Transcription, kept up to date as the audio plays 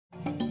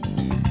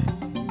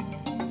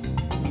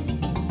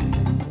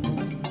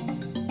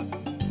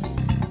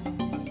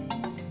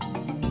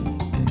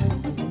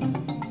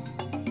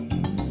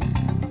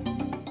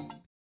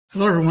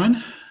Hello,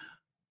 everyone.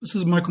 This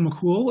is Michael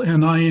McCool,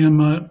 and I am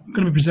going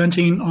to be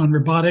presenting on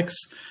robotics,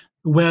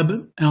 the web,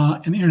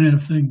 and the Internet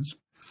of Things.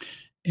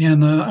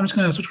 And I'm just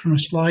going to switch from my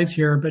slides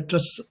here, but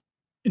just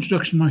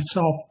introduction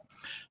myself.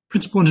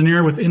 Principal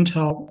engineer with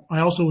Intel.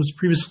 I also was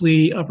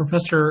previously a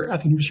professor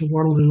at the University of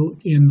Waterloo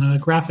in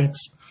graphics,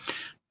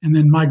 and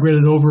then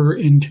migrated over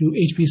into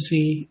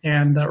HPC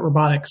and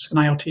robotics and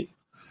IoT.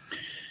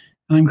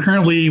 And I'm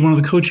currently one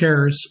of the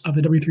co-chairs of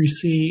the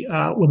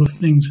W3C Web of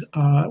Things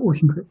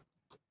working group.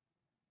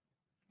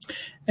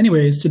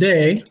 Anyways,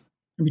 today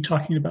we'll be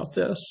talking about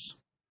this.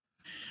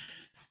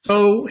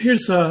 So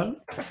here's an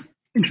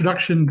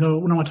introduction to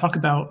what I want to talk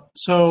about.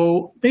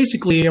 So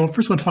basically, I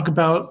first want to talk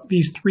about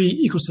these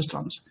three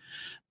ecosystems.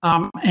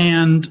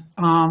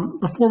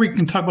 Before we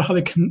can talk about how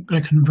they can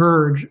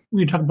converge,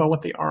 we can talk about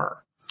what they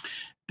are.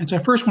 And so I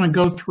first want to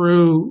go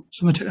through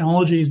some of the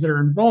technologies that are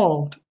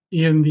involved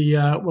in the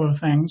Web of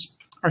Things,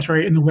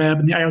 in the web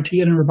and the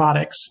IoT and in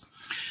robotics.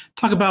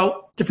 Talk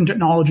about different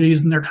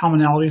technologies and their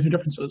commonalities and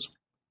differences.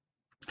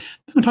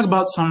 I'm going to talk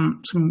about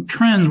some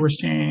trends we're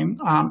seeing,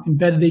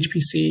 embedded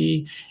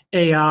HPC,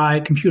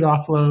 AI, compute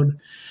offload,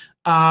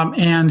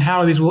 and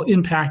how these will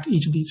impact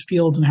each of these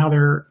fields and how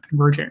they're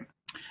converging.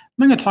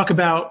 I'm going to talk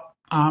about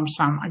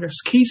some,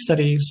 case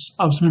studies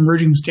of some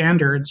emerging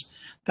standards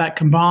that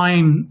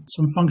combine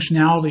some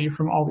functionality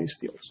from all these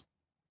fields.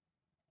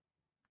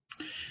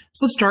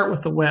 So let's start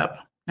with the web.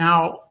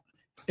 Now,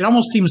 it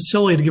almost seems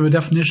silly to give a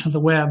definition of the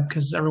web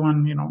because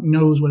everyone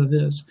knows what it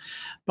is.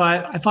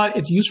 But I thought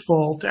it's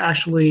useful to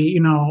actually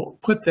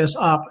put this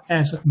up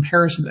as a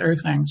comparison to other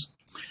things.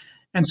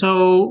 And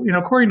so,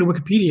 according to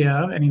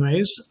Wikipedia,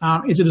 anyways,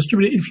 it's a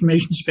distributed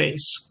information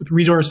space with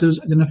resources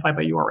identified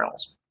by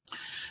URLs.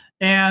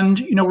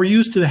 And we're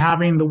used to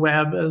having the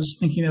web as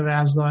thinking of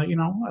as a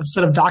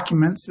set of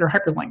documents that are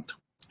hyperlinked,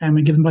 and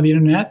we get them by the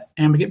internet,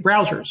 and we get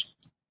browsers.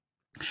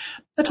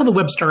 That's how the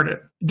web started,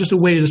 just a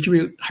way to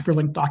distribute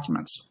hyperlinked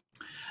documents.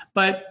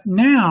 But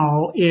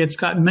now it's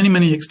got many,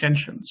 many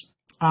extensions.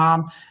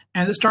 And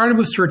it started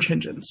with search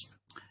engines.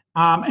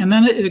 And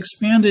then it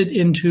expanded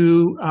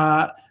into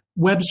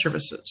web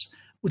services,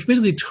 which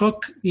basically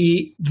took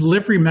the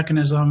delivery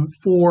mechanism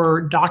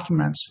for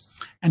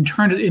documents and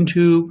turned it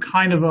into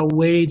kind of a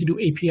way to do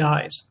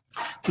APIs,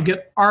 to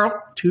get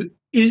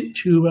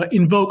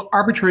invoke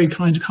arbitrary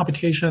kinds of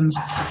computations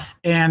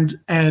and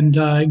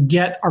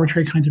get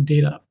arbitrary kinds of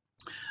data.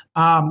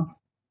 And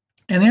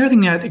the other thing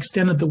that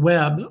extended the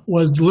web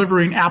was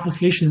delivering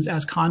applications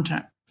as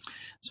content.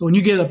 So when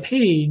you get a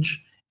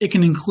page, it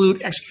can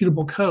include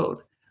executable code,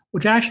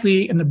 which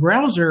actually in the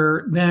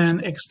browser then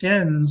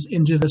extends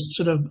into this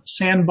sort of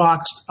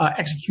sandboxed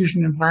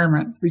execution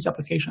environment for these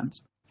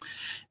applications.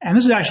 And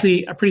this is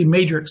actually a pretty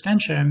major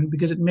extension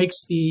because it makes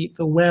the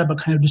web a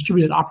kind of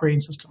distributed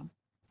operating system.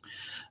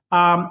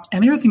 And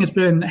the other thing that's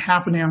been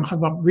happening, I'm going to talk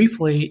about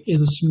briefly, is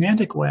the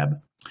semantic web,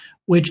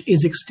 which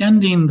is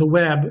extending the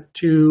web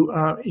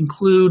to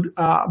include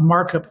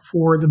markup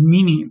for the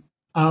meaning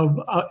of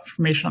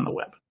information on the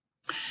web.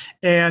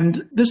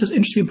 And this has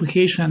interesting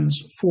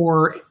implications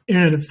for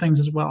Internet of Things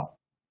as well.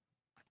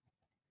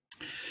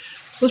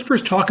 Let's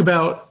first talk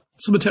about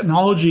some of the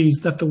technologies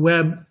that the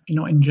web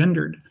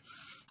engendered.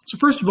 So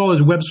first of all,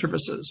 there's web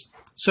services.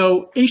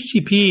 So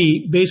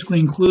HTTP basically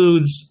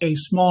includes a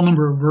small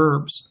number of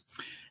verbs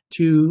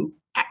to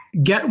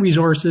get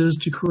resources,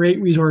 to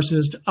create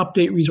resources, to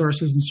update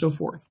resources, and so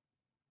forth.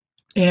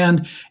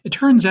 And it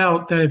turns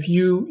out that if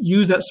you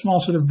use that small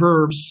set of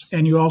verbs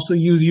and you also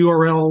use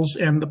URLs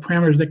and the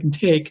parameters they can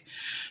take,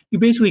 you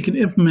basically can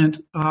implement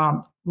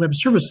web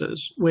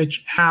services,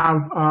 which have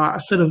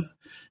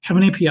have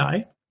an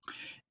API.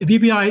 If the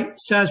API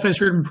satisfies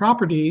certain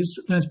properties,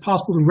 then it's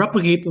possible to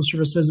replicate those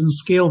services and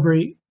scale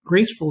very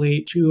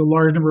gracefully to a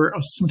large number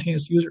of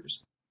simultaneous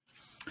users.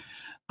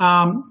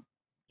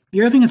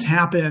 The other thing that's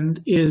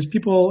happened is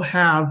people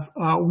have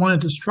wanted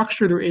to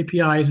structure their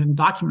APIs and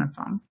document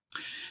them.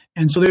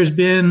 And so there's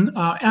been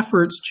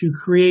efforts to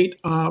create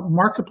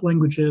markup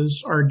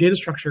languages or data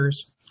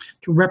structures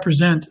to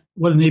represent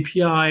what an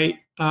API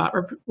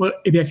or what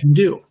API can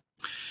do.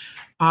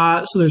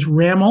 So there's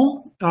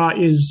RAML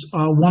is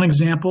one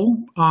example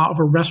of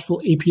a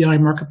RESTful API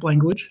markup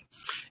language.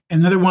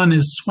 Another one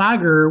is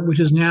Swagger, which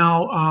is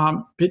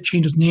now it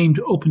changed its name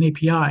to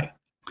OpenAPI.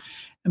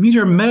 And these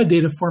are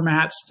metadata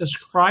formats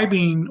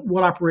describing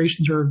what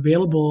operations are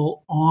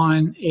available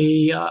on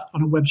a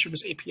web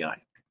service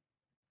API.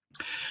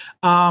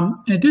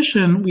 In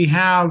addition, we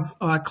have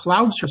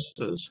cloud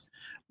services,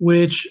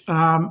 which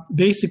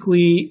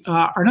basically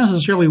are not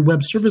necessarily web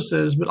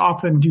services, but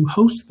often do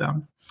host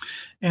them.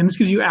 And this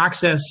gives you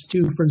access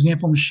to, for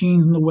example,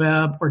 machines in the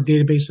web or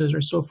databases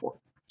or so forth.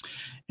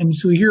 And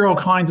so you hear all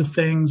kinds of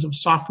things of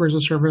software as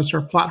a service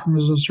or platform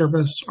as a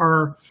service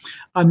or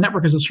a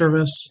network as a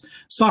service,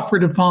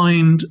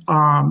 software-defined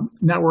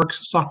networks,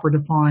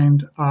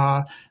 software-defined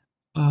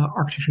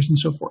architectures, and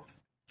so forth.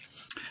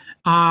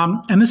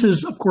 And this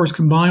is, of course,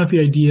 combined with the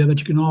idea that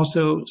you can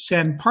also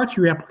send parts of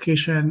your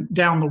application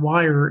down the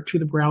wire to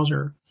the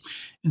browser.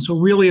 And so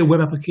really a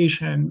web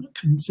application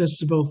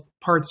consists of both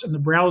parts in the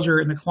browser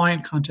in the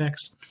client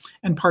context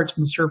and parts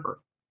in the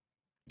server.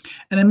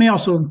 And it may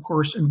also, of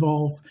course,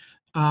 involve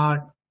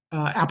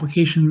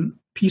application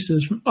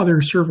pieces from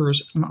other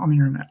servers on the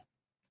internet.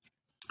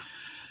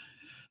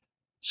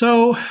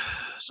 So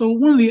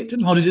one of the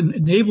technologies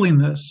enabling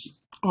this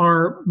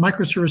are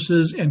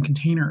microservices and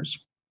containers.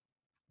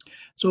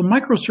 So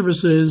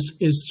microservices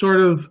is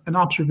sort of an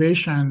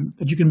observation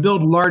that you can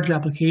build large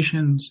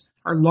applications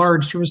or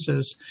large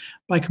services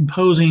by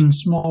composing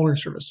smaller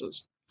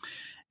services.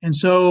 And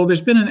so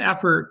there's been an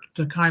effort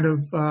to kind of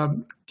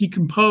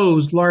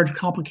decompose large,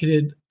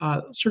 complicated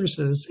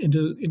services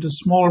into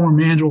smaller, more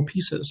manageable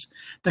pieces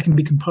that can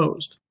be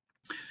composed.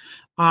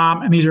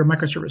 And these are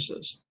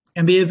microservices.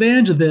 And the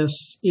advantage of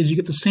this is you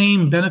get the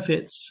same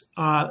benefits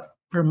from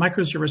a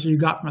microservice that you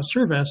got from a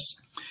service.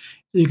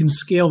 You can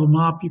scale them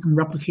up, you can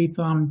replicate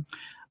them,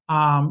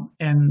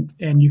 and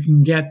you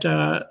can get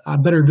a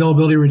better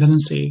availability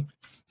redundancy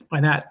by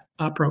that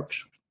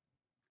approach.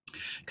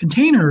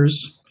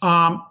 Containers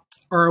are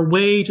a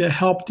way to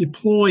help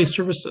deploy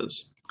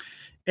services.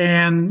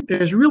 And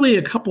there's really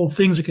a couple of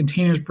things that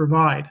containers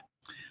provide.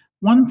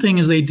 One thing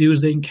is they do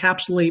is they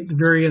encapsulate the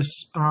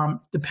various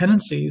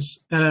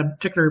dependencies that a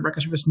particular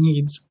microservice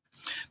needs.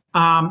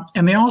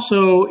 And they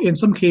also, in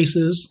some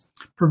cases,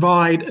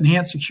 provide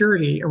enhanced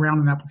security around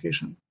an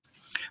application.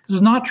 This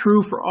is not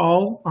true for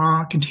all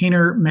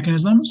container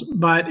mechanisms,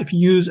 but if you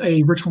use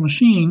a virtual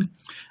machine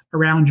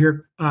around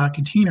your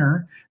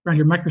container, around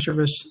your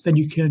microservice, then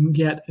you can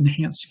get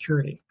enhanced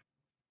security.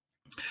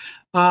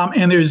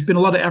 And there's been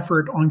a lot of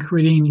effort on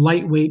creating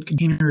lightweight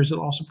containers that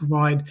also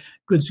provide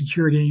good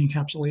security and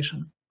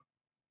encapsulation.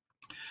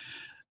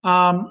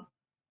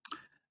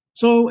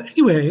 So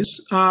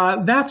anyways,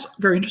 that's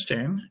very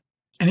interesting.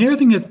 And the other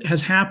thing that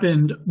has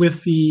happened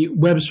with the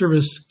web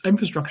service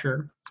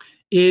infrastructure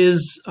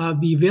is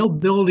the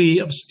availability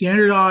of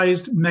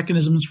standardized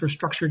mechanisms for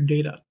structured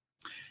data.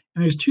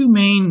 And there's two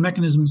main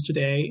mechanisms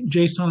today,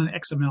 JSON and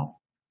XML.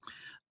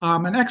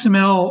 And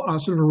XML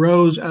sort of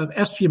arose out of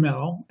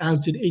SGML, as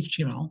did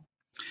HTML,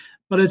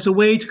 but it's a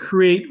way to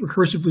create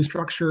recursively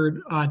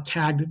structured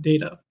tagged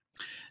data.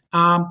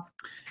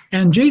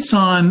 And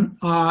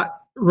JSON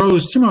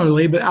rose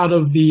similarly, but out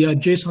of the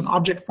JSON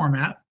object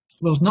format.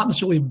 Well, it's not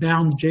necessarily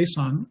bound to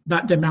JSON,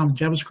 not bound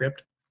to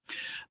JavaScript.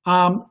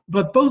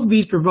 But both of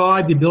these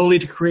provide the ability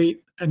to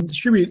create and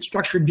distribute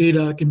structured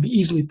data that can be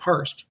easily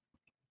parsed.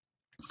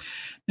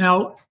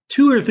 Now,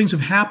 two other things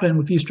have happened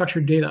with these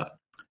structured data.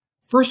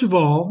 First of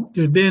all,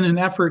 there's been an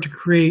effort to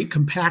create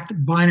compact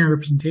binary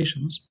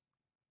representations.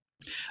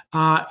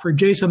 For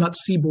JSON,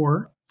 that's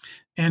CBOR,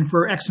 and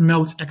for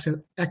XML,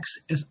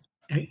 it's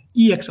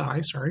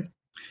EXI, sorry.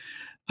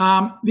 The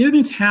other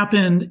thing that's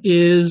happened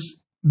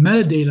is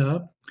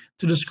metadata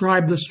to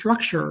describe the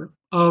structure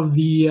of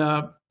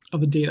the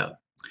data.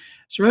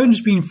 So rather than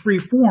just being free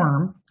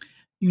form,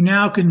 you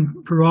now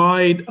can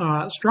provide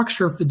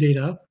structure for the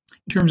data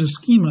in terms of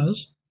schemas,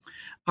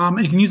 and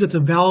you can use it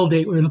to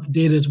validate whether or not the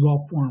data is well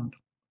formed.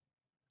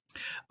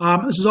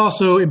 This is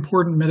also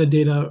important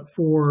metadata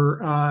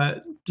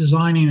for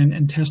designing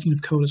and testing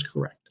if code is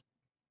correct.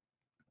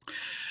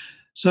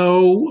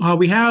 So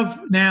we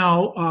have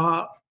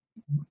now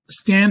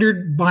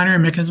standard binary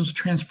mechanisms to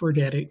transfer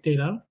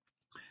data,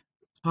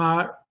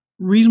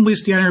 reasonably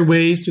standard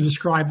ways to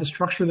describe the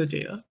structure of the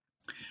data,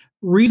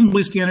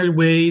 reasonably standard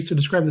ways to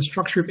describe the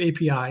structure of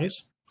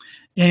APIs,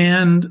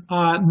 and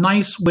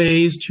nice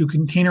ways to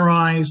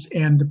containerize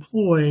and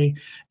deploy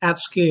at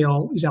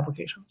scale these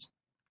applications.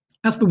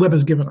 That's what the web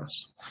has given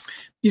us.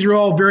 These are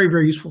all very,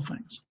 very useful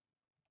things.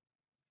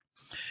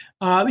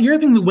 The other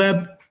thing the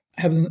web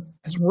has been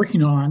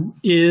working on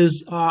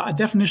is a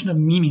definition of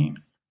meaning.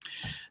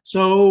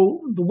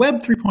 So the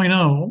Web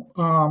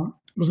 3.0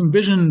 was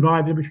envisioned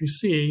by the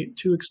W3C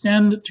to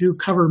extend to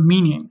cover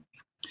meaning.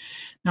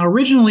 Now,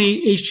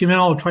 originally,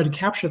 HTML tried to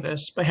capture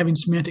this by having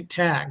semantic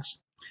tags.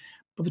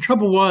 But the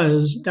trouble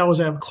was that was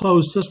a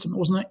closed system. It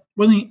wasn't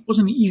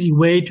an easy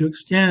way to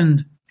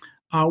extend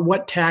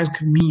what tags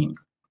could mean.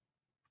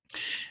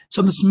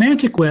 So in the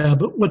semantic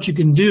web, what you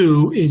can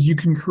do is you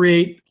can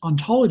create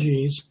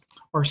ontologies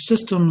or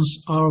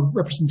systems of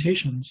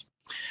representations.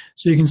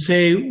 So you can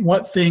say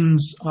what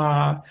things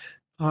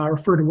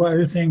refer to what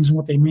other things and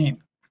what they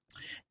mean.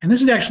 And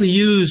this is actually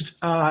used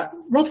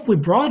relatively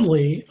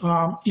broadly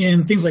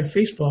in things like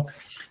Facebook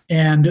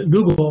and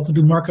Google to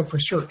do markup for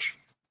search.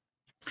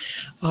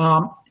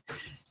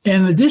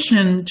 In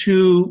addition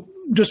to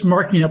just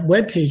marking up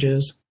web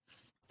pages,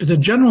 there's a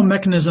general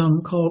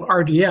mechanism called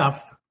RDF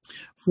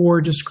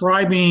for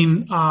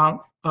describing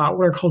what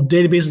are called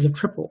databases of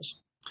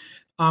triples.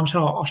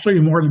 So I'll show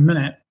you more in a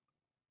minute.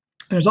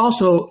 There's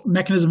also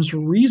mechanisms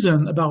to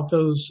reason about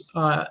those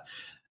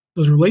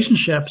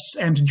relationships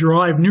and to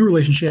derive new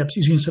relationships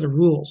using a set of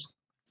rules.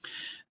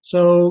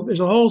 So there's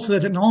a whole set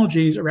of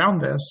technologies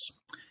around this,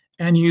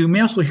 and you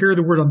may also hear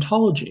the word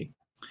ontology.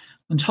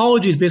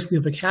 Ontology is basically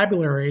a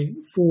vocabulary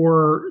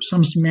for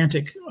some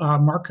semantic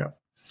markup.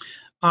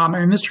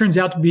 And this turns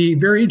out to be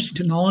very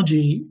interesting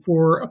technology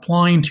for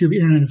applying to the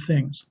Internet of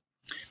Things,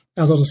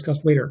 as I'll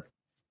discuss later.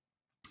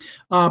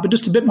 But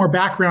just a bit more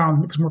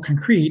background, because more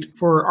concrete,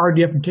 for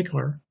RDF in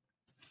particular.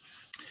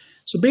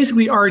 So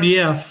basically,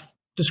 RDF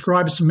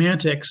describes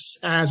semantics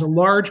as a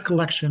large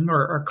collection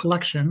or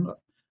collection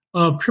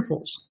of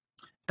triples.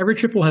 Every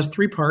triple has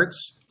three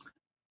parts: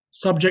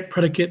 subject,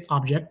 predicate,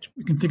 object.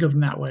 You can think of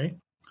them that way,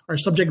 or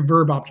subject,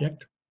 verb,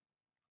 object.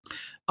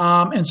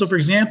 And so, for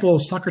example,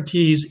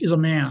 Socrates is a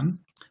man.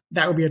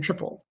 That would be a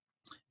triple.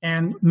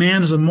 And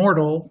man is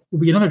immortal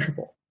would be another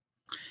triple.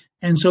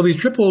 And so these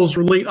triples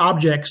relate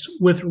objects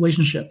with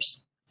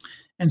relationships.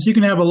 And so you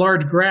can have a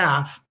large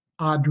graph,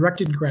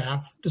 directed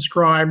graph,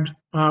 described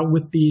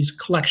with these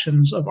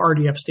collections of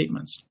RDF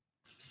statements.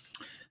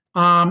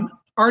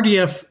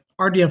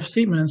 RDF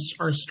statements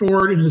are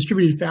stored in a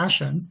distributed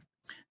fashion.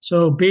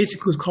 So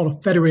basically it's called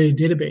a federated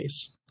database.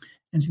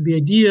 And so the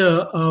idea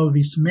of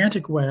the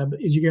semantic web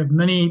is you have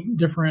many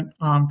different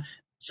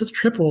sets of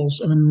triples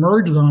and then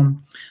merge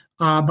them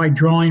by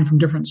drawing from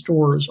different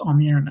stores on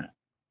the internet.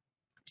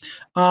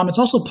 It's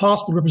also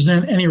possible to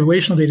represent any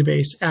relational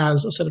database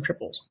as a set of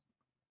triples.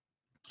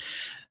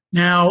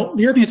 Now,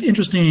 the other thing that's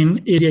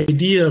interesting is the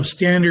idea of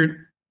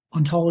standard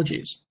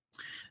ontologies.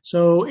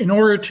 So in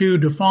order to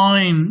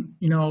define,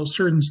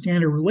 certain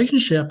standard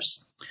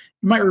relationships,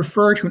 you might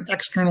refer to an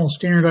external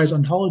standardized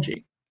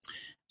ontology.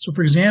 So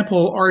for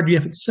example,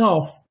 RDF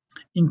itself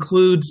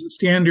includes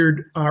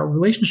standard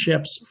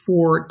relationships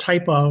for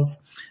type of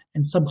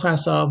and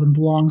subclass of and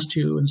belongs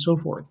to and so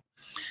forth.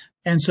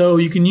 And so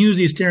you can use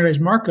these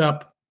standardized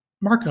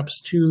markups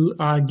to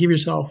give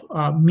yourself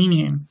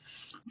meaning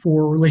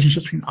for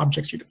relationships between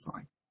objects you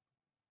define.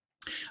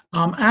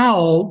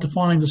 OWL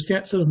defines a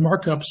set of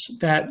markups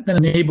that then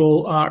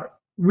enable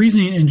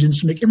reasoning engines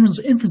to make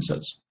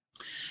inferences.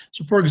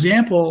 So for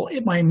example,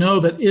 it might know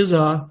that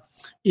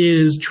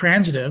is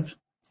transitive.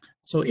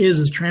 So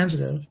is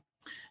transitive.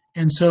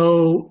 And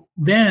so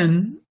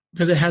then,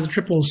 because it has a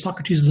triple,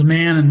 Socrates is a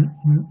man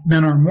and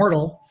men are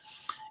mortal,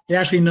 it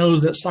actually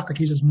knows that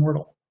Socrates is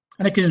mortal.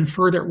 And it can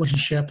infer that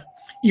relationship,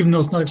 even though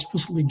it's not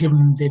explicitly given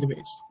in the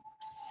database.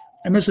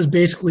 And this is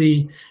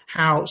basically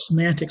how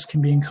semantics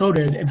can be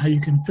encoded and how you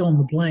can fill in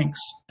the blanks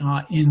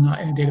in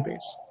a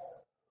database.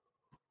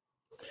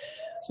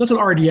 So that's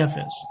what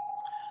RDF is.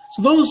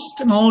 So those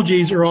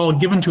technologies are all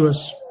given to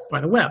us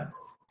by the web.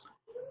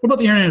 What about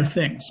the Internet of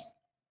Things?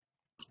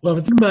 Well,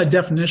 if you think about a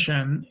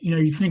definition,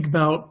 you think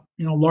about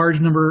a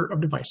large number of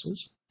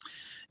devices.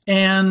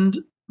 And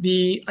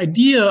the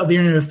idea of the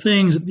Internet of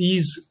Things,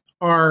 these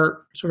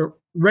are sort of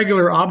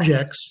regular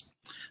objects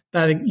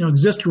that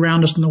exist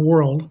around us in the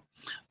world.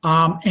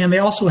 And they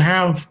also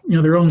have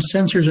their own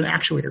sensors and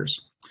actuators.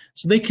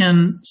 So they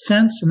can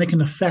sense and they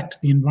can affect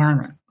the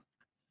environment.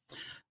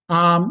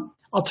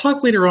 I'll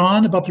talk later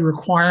on about the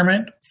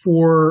requirement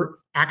for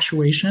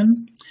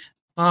actuation.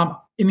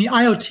 In the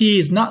IoT,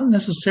 it's not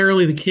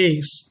necessarily the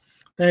case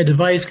that a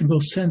device can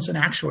both sense and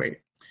actuate.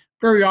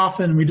 Very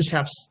often, we just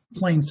have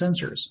plain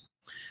sensors.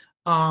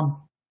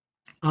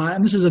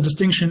 And this is a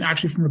distinction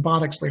actually from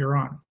robotics later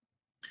on.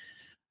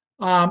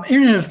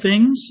 Internet of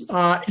Things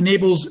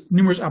enables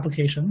numerous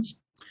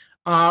applications.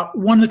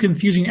 One of the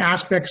confusing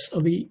aspects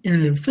of the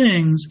Internet of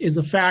Things is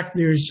the fact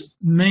there's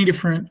many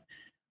different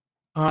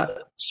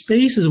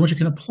spaces in which it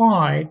can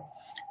apply,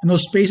 and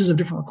those spaces have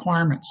different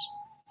requirements.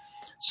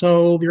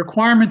 So the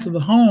requirements of the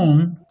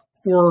home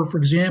for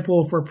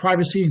example, for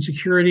privacy and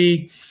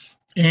security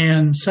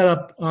and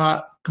setup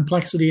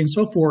complexity and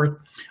so forth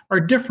are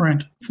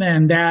different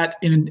than that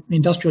in an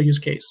industrial use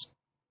case.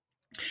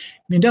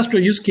 In the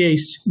industrial use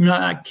case, you may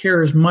not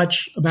care as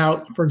much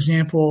about, for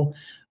example,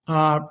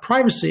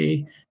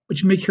 privacy, but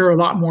you may care a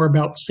lot more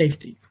about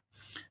safety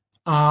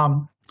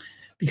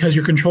because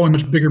you're controlling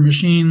much bigger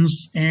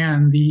machines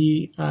and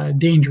the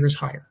danger is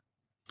higher.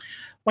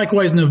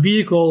 Likewise, in a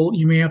vehicle,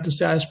 you may have to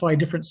satisfy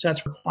different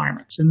sets of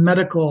requirements. In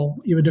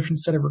medical, you have a different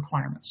set of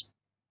requirements.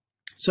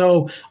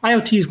 So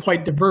IoT is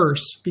quite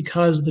diverse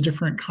because of the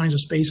different kinds of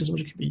spaces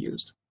which it can be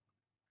used.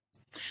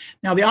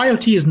 Now, the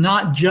IoT is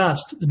not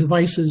just the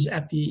devices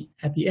at the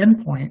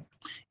endpoint.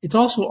 It's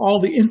also all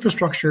the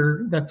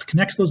infrastructure that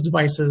connects those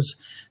devices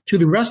to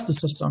the rest of the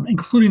system,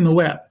 including the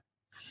web.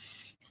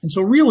 And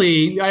so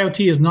really, the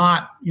IoT is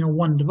not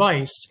one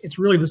device. It's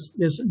really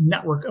this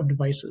network of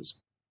devices.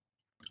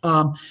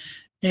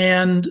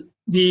 And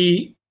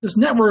this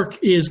network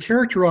is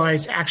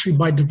characterized actually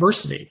by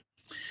diversity.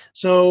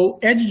 So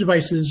edge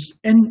devices,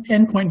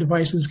 endpoint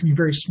devices can be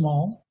very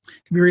small,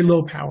 can be very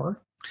low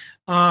power.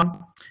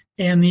 And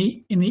in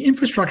the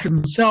infrastructure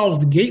themselves,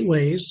 the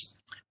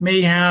gateways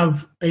may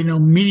have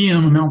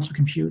medium amounts of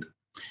compute.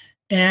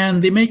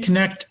 And they may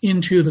connect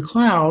into the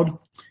cloud,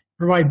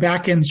 provide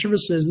back-end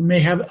services that may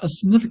have a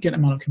significant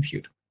amount of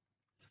compute.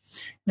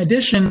 In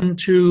addition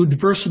to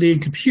diversity in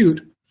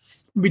compute,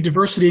 would be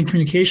diversity in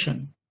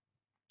communication.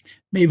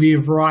 Maybe a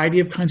variety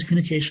of kinds of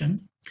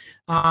communication.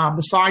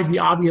 Besides the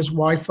obvious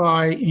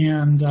Wi-Fi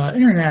and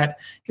internet,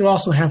 you'll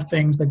also have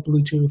things like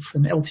Bluetooth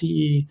and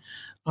LTE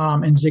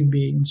and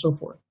Zigbee and so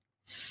forth.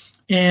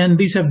 And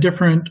these have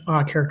different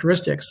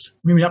characteristics.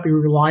 They may not be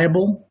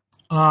reliable.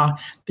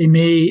 They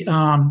may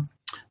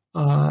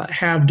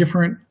have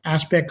different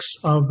aspects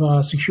of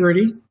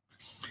security.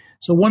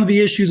 So one of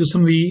the issues of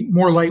some of the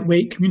more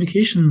lightweight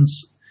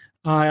communications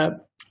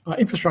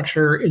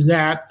infrastructure is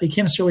that they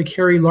can't necessarily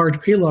carry large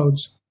payloads,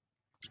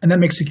 and that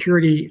makes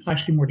security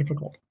actually more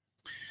difficult.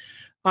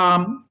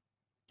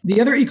 The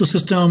other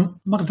ecosystem I'm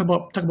not going to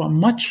talk about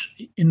much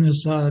in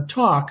this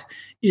talk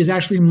is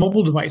actually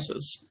mobile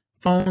devices,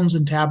 phones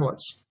and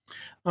tablets.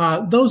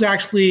 Those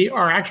actually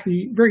are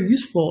very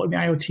useful in the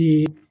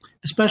IoT,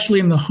 especially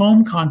in the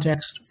home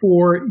context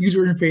for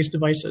user interface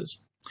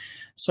devices.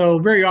 So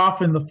very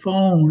often the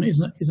phone is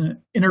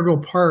an integral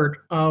part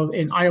of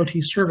an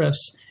IoT service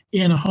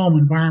in a home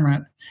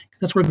environment.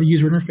 That's where the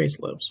user interface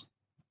lives.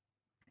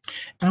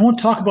 And I won't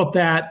talk about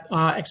that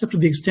except to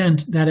the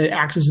extent that it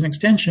acts as an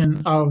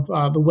extension of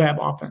the web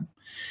often.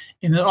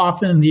 And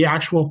often the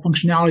actual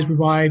functionality is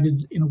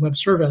provided in a web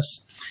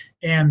service,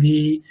 and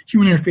the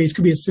human interface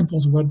could be as simple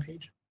as a web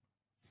page.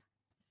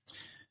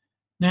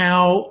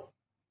 Now,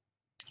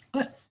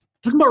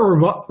 talking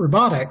about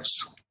robotics.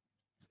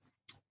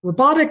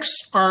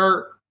 Robots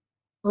are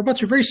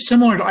very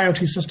similar to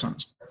IoT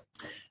systems,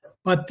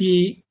 but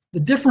the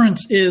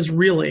difference is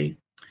really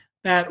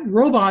that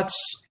robots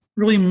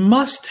really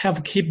must have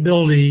the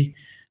capability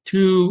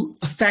to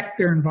affect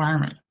their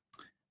environment.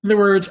 In other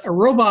words, a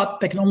robot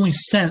that can only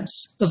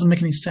sense doesn't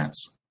make any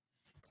sense,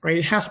 right?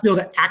 It has to be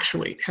able to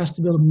actuate, it has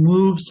to be able to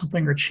move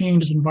something or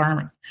change its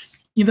environment,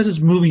 even if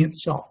it's moving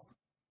itself.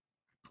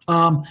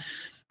 But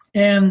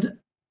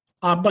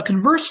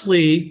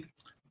conversely,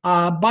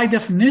 by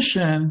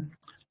definition,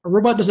 a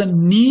robot doesn't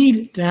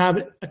need to have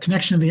a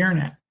connection to the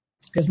internet.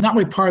 It's not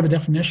really part of the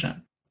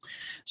definition.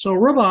 So a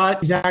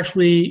robot is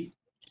actually,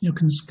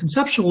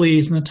 conceptually,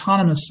 is an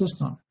autonomous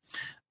system.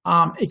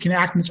 It can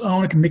act on its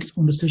own. It can make its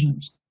own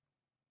decisions.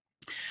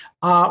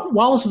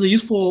 While this is a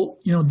useful,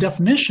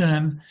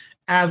 definition,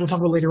 as we'll talk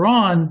about later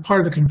on, part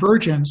of the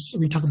convergence,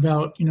 we talk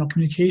about,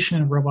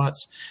 communication of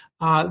robots,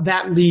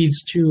 that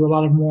leads to a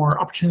lot of more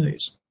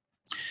opportunities.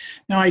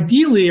 Now,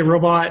 ideally, a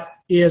robot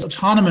is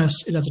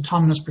autonomous. It has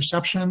autonomous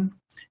perception.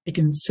 It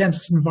can sense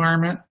its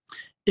environment.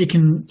 It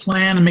can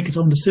plan and make its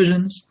own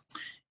decisions.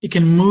 It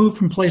can move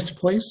from place to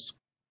place.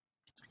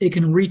 It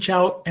can reach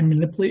out and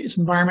manipulate its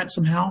environment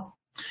somehow.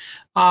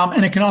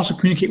 And it can also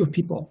communicate with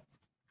people.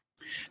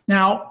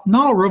 Now,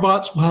 not all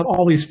robots will have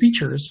all these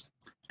features.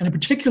 And in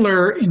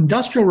particular,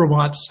 industrial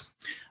robots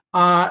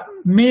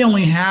may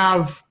only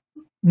have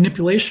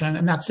manipulation,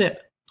 and that's it.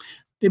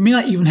 They may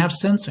not even have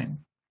sensing.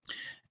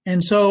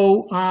 And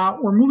so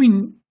we're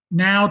moving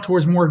now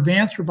towards more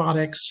advanced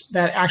robotics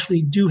that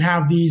actually do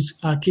have these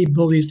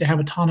capabilities to have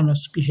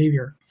autonomous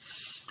behavior.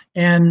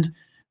 And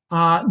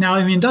now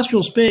in the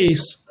industrial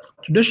space,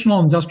 traditional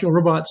industrial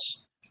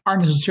robots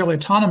aren't necessarily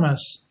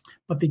autonomous,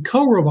 but the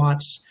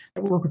co-robots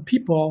that work with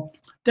people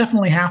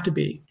definitely have to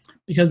be,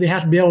 because they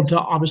have to be able to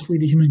obviously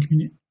be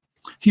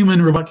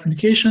human-robot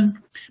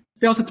communication.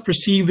 They also have to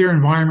perceive their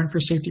environment for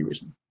safety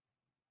reasons.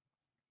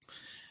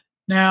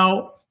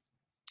 Now,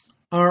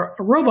 a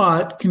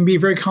robot can be a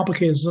very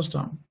complicated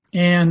system.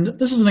 And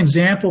this is an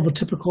example of a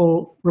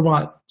typical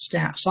robot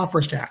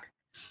software stack.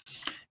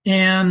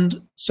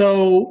 And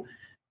so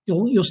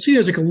you'll see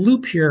there's like a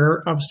loop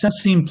here of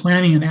sensing,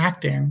 planning, and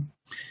acting.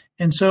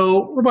 And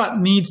so robot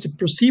needs to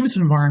perceive its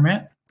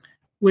environment,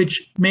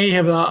 which may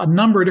have a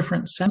number of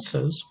different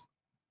senses.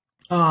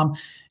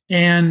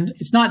 And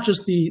it's not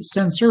just the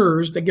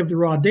sensors that give the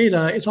raw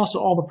data, it's also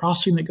all the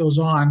processing that goes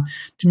on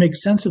to make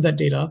sense of that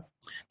data,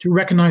 to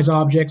recognize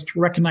objects, to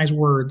recognize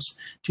words,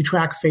 to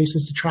track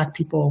faces, to track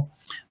people,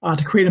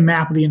 to create a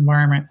map of the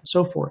environment, and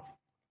so forth.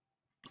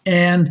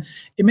 And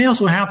it may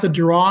also have to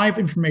derive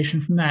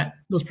information from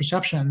those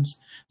perceptions,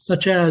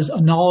 such as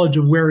a knowledge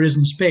of where it is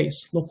in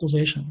space,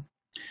 localization.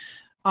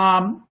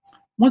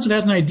 Once it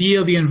has an idea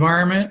of the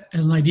environment,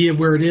 has an idea of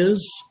where it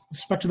is with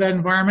respect to that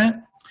environment,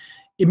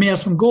 it may have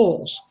some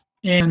goals.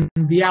 And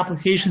the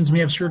applications may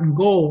have certain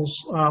goals,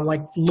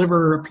 like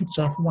deliver a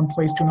pizza from one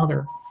place to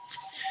another.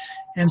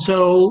 And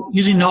so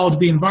using knowledge of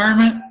the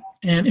environment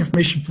and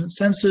information from its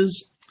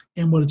senses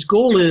and what its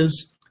goal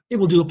is, it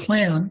will do a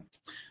plan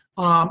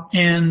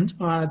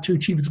to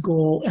achieve its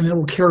goal, and it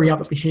will carry out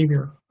the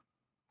behavior.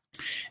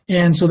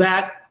 And so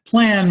that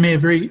plan may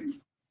have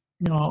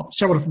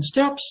several different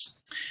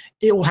steps.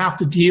 It will have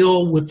to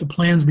deal with the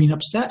plans being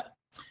upset.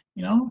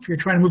 If you're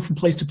trying to move from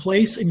place to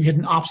place and you hit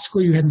an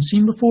obstacle you hadn't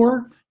seen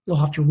before, you'll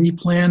have to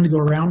replan to go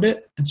around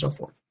it, and so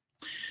forth.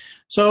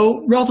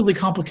 So relatively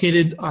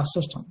complicated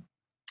system.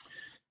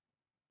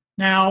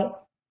 Now,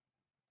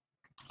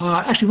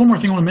 actually, one more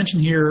thing I want to mention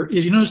here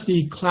is you notice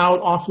the cloud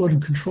offload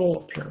and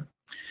control up here.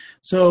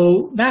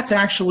 So that's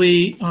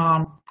actually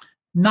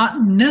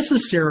not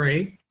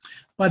necessary,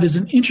 but is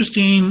an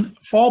interesting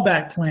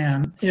fallback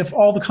plan if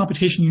all the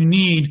computation you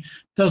need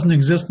doesn't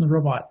exist in the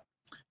robot.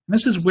 And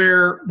this is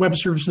where web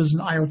services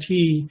and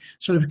IoT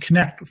sort of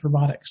connect with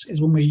robotics, is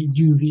when we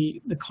do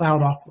the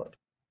cloud offload.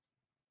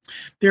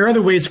 There are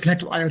other ways to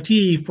connect with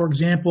IoT. For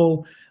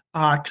example,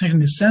 connecting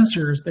to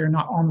sensors that are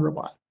not on the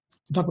robot.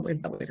 We'll talk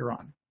about that later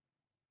on.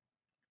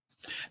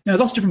 Now,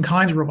 there's also different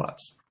kinds of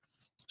robots.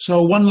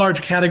 So one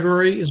large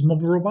category is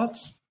mobile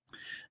robots.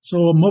 So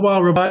a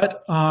mobile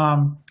robot,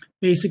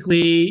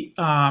 basically,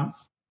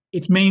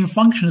 its main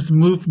function is to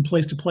move from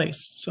place to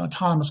place. So an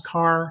autonomous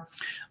car,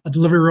 a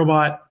delivery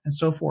robot, and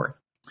so forth.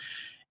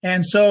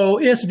 And so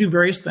it has to do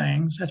various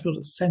things. It has to be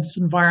able to sense its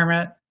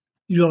environment.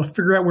 You need to be able to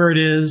figure out where it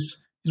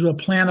is. You need to be able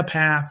to plan a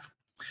path.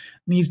 It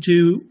needs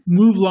to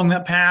move along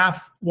that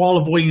path while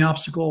avoiding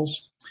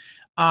obstacles.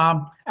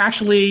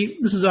 Actually,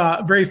 this is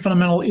a very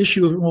fundamental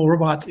issue with mobile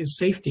robots is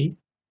safety.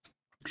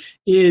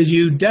 Is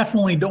you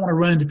definitely don't want to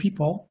run into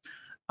people.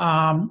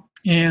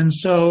 And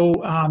so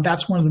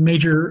that's one of the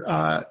major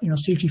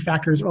safety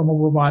factors of a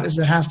mobile robot is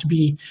it has to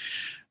be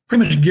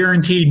pretty much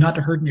guaranteed not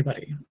to hurt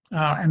anybody.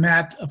 And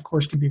that, of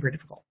course, can be very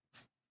difficult.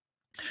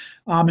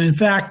 In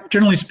fact,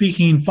 generally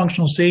speaking,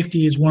 functional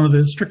safety is one of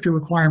the stricter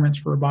requirements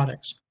for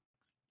robotics.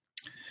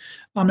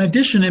 In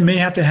addition, it may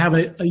have to have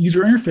a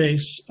user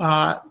interface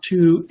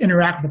to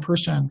interact with a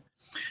person.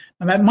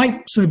 And that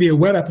might simply be a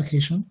web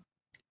application,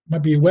 it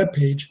might be a web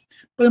page,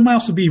 but it might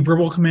also be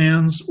verbal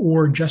commands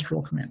or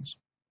gestural commands.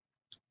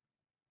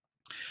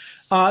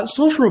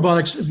 Social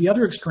robotics is the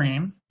other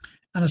extreme,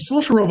 and a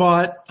social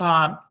robot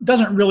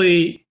doesn't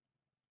really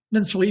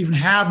necessarily even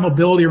have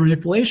mobility or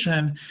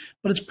manipulation,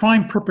 but its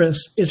prime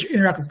purpose is to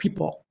interact with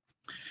people.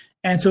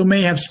 And so it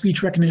may have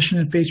speech recognition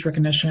and face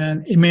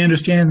recognition. It may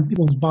understand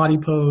people's body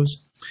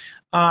pose.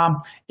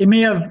 It may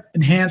have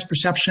enhanced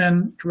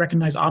perception to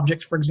recognize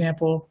objects, for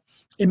example.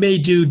 It may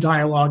do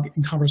dialogue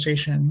and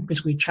conversation,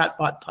 basically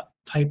chatbot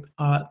type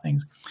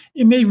things.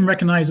 It may even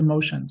recognize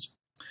emotions.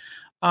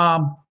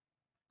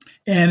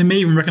 And it may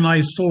even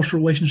recognize social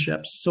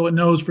relationships. So it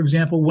knows, for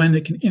example, when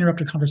it can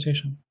interrupt a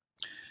conversation.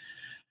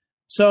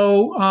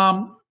 So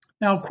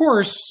now, of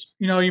course,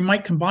 you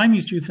might combine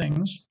these two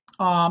things.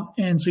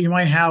 And so you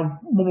might have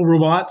mobile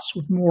robots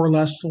with more or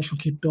less social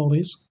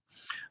capabilities.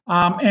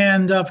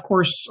 And of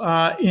course,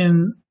 there's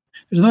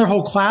another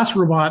whole class of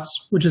robots,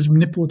 which is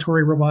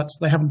manipulatory robots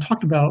that I haven't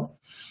talked about,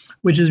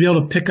 which is to be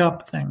able to pick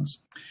up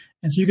things.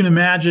 And so you can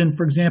imagine,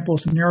 for example, a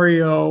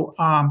scenario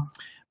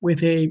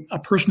with a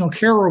personal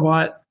care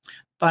robot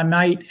that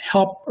might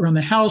help around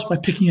the house by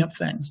picking up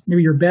things.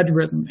 Maybe you're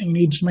bedridden and you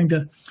need something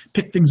to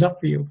pick things up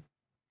for you.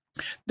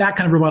 That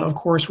kind of robot, of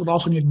course, would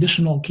also need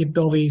additional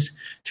capabilities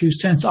to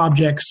sense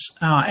objects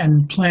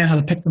and plan how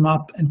to pick them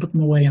up and put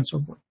them away and so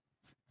forth.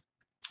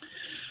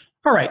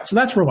 All right, so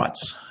that's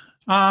robots.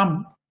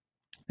 Now,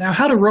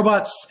 how do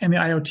robots and the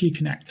IoT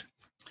connect?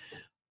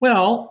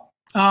 Well,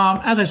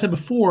 as I said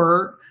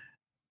before,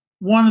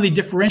 one of the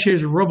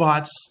differentiators of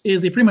robots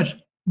is they pretty much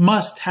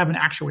must have an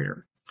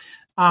actuator.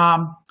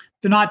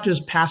 They're not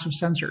just passive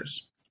sensors.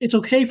 It's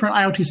okay for an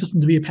IoT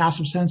system to be a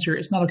passive sensor.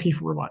 It's not okay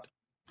for a robot.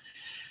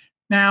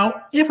 Now,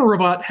 if a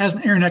robot has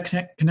an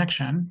internet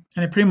connection,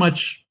 and it pretty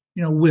much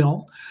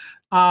will,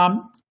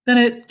 then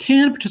it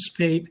can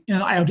participate in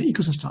an IoT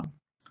ecosystem.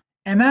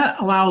 And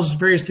that allows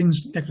various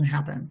things that can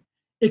happen.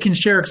 It can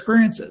share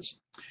experiences.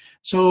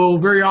 So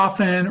very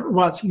often,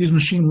 robots use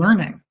machine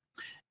learning.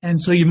 And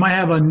so you might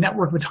have a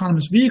network of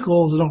autonomous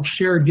vehicles that all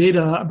share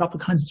data about the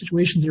kinds of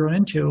situations they run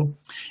into,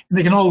 and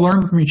they can all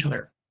learn from each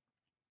other.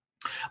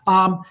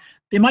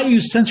 They might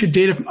use sensor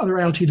data from other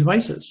IoT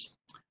devices.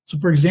 So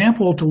for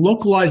example, to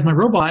localize my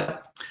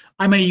robot,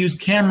 I may use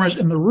cameras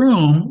in the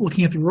room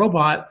looking at the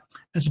robot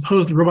as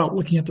opposed to the robot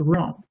looking at the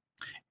room.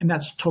 And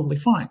that's totally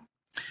fine.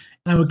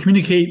 And I would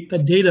communicate the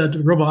data to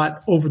the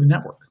robot over the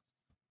network.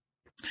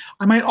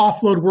 I might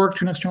offload work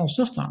to an external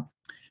system.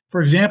 For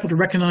example, to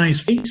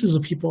recognize faces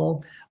of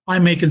people, I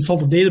may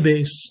consult a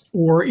database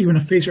or even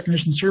a face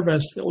recognition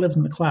service that lives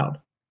in the cloud.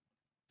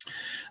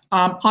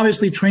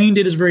 Obviously, training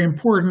data is very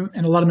important,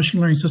 and a lot of machine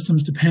learning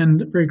systems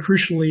depend very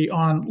crucially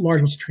on large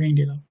amounts of training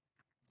data.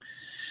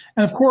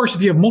 And of course,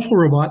 if you have multiple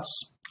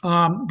robots,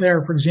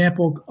 they're, for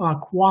example,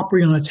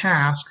 cooperating on a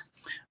task,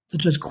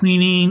 such as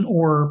cleaning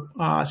or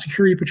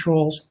security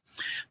patrols,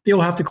 they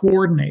will have to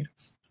coordinate.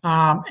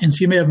 And so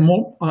you may have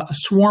a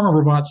swarm of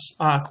robots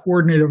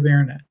coordinated over the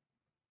internet.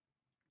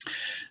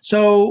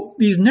 So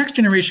these next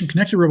generation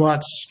connected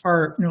robots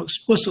are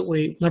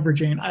explicitly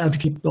leveraging IoT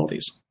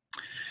capabilities.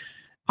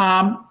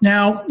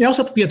 Now, they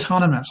also have to be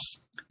autonomous.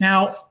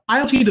 Now,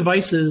 IoT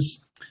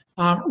devices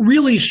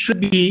really should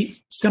be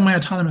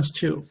semi-autonomous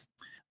too.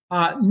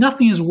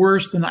 Nothing is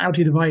worse than an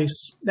IoT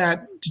device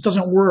that just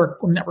doesn't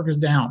work when the network is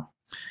down.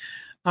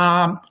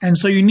 And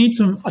so you need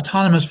some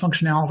autonomous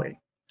functionality.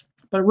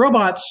 But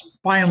robots,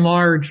 by and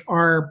large,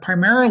 are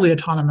primarily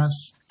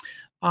autonomous,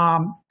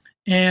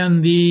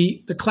 and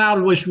the cloud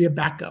really should be a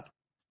backup.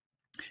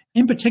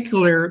 In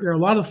particular, there are a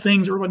lot of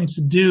things a robot needs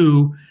to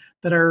do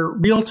that are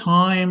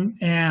real-time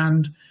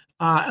and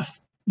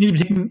need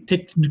to be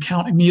taken into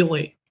account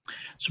immediately.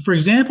 So for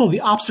example, the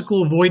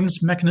obstacle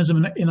avoidance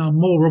mechanism in a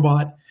mobile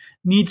robot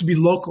needs to be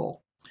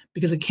local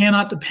because it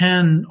cannot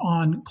depend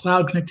on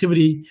cloud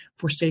connectivity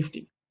for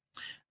safety.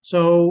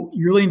 So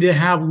you really need to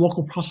have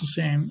local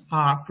processing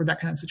for that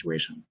kind of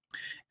situation.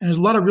 And there's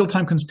a lot of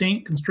real-time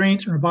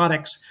constraints in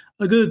robotics.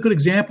 A good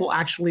example,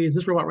 actually, is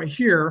this robot right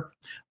here,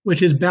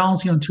 which is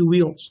balancing on two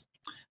wheels.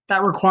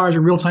 That requires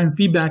a real-time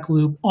feedback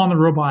loop on the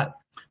robot.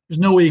 There's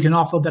no way you can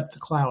offload that to the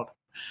cloud.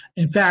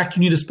 In fact, you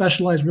need a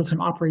specialized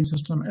real-time operating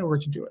system in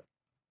order to do it.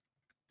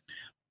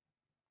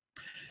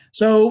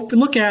 So if we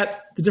look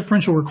at the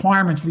differential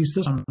requirements of these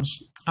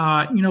systems,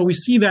 we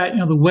see that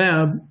the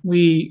web,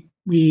 we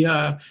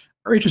are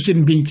interested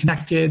in being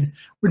connected.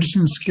 We're interested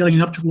in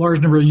scaling up to a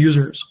large number of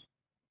users.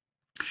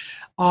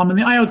 In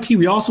the IoT,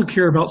 we also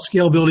care about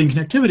scalability and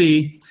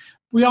connectivity.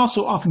 We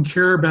also often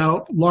care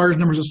about large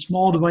numbers of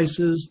small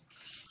devices,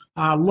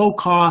 low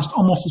cost,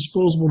 almost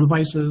disposable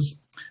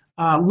devices,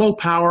 low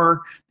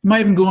power. They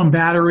might even go on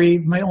battery,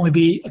 might only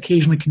be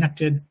occasionally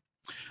connected.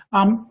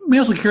 We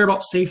also care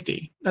about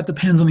safety. That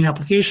depends on the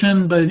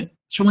application, but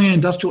certainly in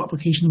industrial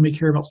applications, we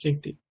care about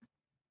safety.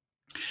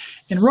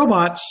 In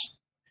robots,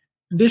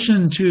 in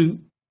addition to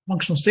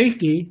functional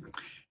safety,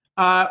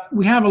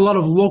 we have a lot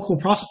of local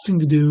processing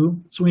to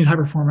do, so we need high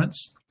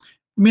performance.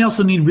 We may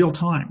also need real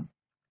time.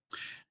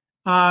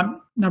 Now,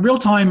 real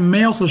time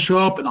may also show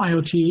up in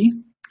IoT,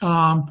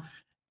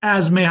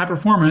 as may high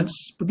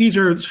performance, but these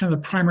are kind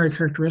of the primary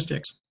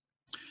characteristics.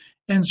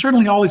 And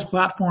certainly all these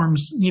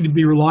platforms need to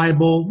be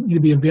reliable, need to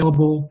be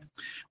available.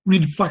 We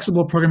need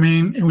flexible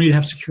programming, and we need to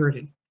have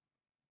security.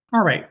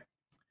 All right.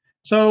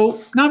 So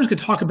now I'm just going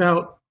to talk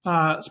about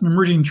some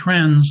emerging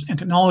trends and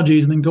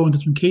technologies and then go into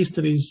some case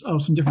studies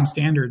of some different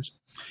standards.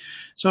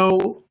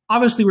 So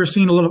obviously we're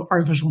seeing a lot of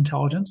artificial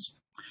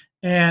intelligence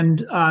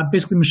and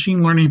basically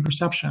machine learning and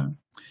perception.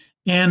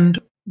 And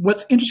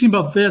what's interesting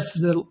about this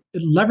is that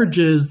it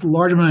leverages the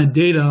large amount of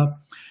data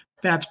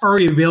that's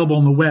already available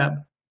on the web.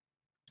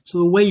 So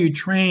the way you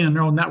train a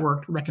neural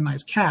network to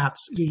recognize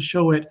cats is you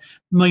show it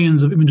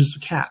millions of images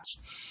of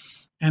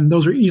cats. And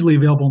those are easily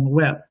available on the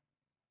web.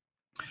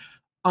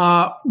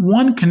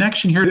 One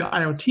connection here to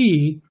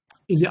IoT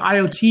is the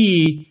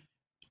IoT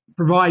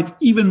provides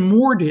even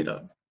more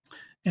data.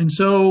 And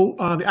so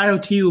the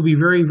IoT will be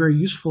very, very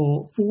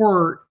useful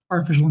for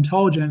artificial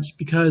intelligence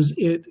because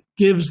it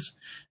gives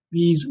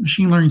these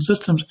machine learning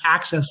systems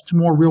access to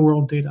more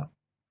real-world data.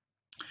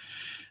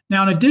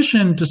 Now, in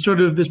addition to sort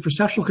of this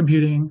perceptual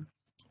computing,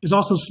 there's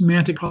also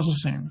semantic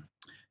processing.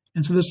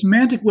 And so the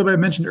semantic web I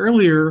mentioned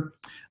earlier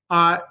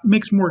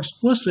makes more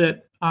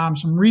explicit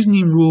some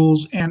reasoning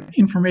rules and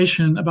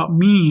information about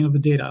meaning of the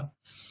data,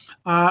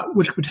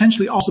 which could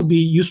potentially also be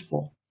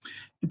useful.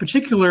 In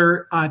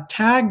particular,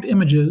 tagged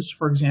images,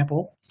 for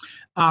example,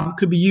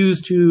 could be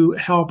used to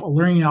help a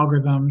learning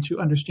algorithm to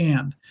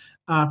understand.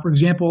 For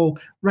example,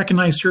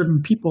 recognize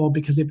certain people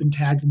because they've been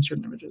tagged in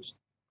certain images.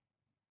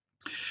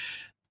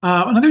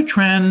 Another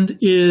trend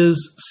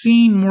is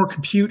seeing more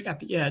compute at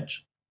the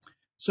edge.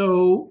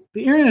 So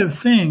the Internet of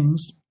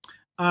Things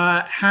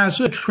has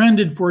sort of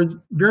trended for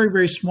very,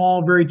 very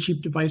small, very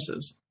cheap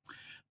devices.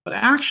 But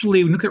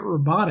actually, when you look at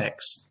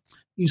robotics,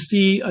 you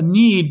see a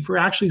need for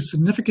actually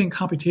significant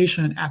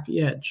computation at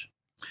the edge.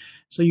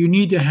 So you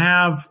need to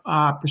have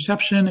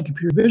perception and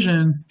computer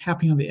vision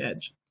happening on the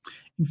edge.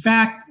 In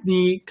fact,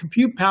 the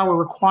compute power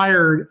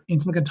required in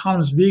something like an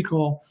autonomous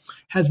vehicle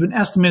has been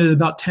estimated at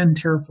about 10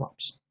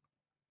 teraflops.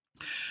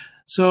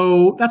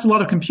 So that's a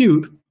lot of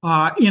compute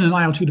in an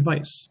IoT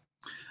device.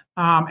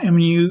 And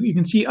when you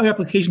can see other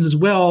applications as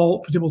well,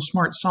 for example,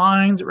 smart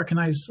signs that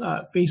recognize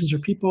faces or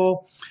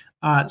people,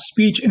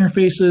 speech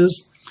interfaces.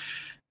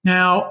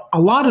 Now, a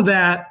lot of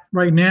that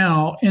right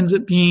now ends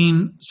up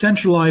being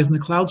centralized in the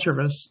cloud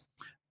service,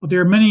 but there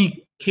are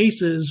many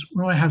cases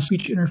where I have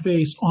speech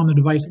interface on the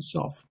device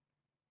itself.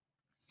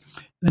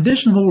 In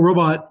addition, the mobile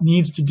robot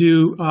needs to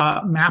do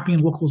mapping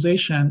and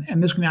localization,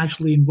 and this can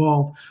actually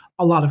involve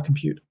a lot of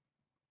compute.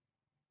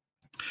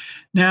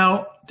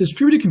 Now,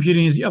 distributed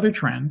computing is the other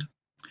trend.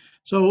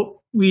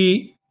 So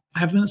we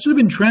have sort of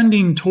been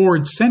trending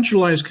towards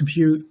centralized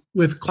compute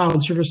with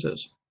cloud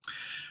services.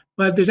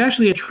 But there's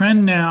actually a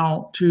trend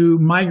now to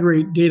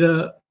migrate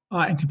data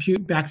and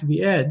compute back to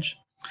the edge.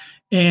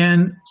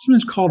 And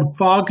something's called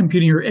fog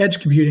computing or edge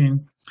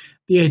computing,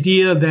 the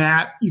idea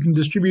that you can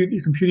distribute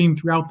your computing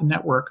throughout the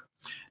network.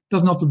 It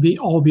doesn't have to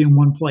all be in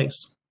one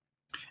place.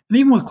 And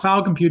even with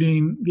cloud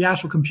computing, the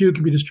actual compute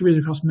can be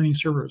distributed across many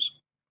servers.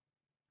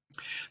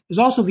 There's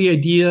also the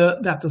idea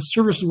that the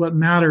service is what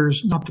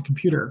matters, not the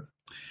computer.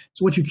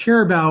 So what you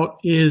care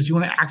about is you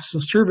want to access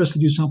a service to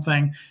do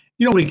something.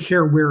 You don't really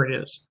care where it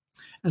is.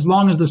 As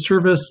long as the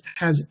service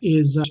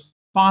is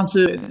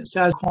responsive and it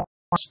satisfies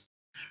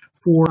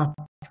for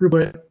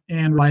throughput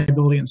and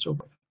reliability and so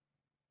forth.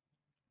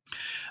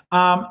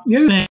 The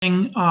other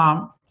thing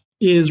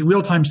is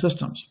real-time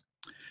systems.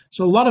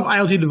 So a lot of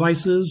IoT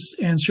devices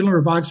and certainly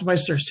robotics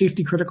devices are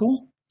safety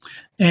critical.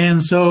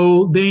 And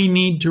so they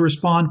need to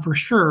respond for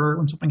sure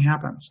when something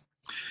happens.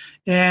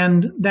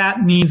 And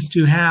that needs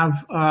to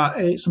have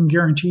some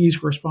guarantees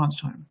for response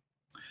time.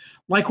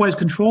 Likewise,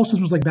 control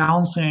systems like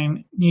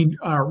balancing need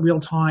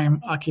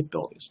real-time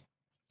capabilities.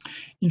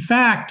 In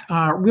fact,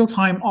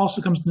 real-time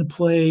also comes into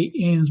play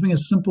in something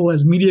as simple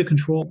as media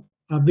control,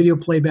 video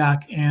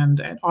playback,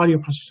 and audio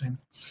processing.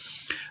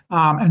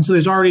 And so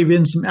there's already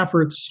been some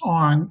efforts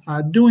on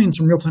doing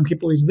some real-time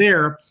capabilities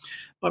there,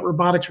 but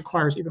robotics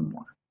requires even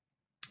more.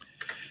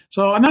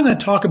 So I'm now going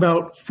to talk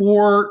about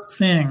 4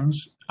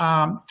 things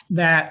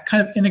that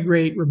kind of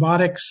integrate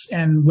robotics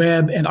and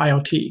web and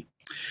IoT.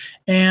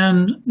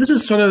 And this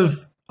is sort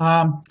of,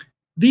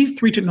 these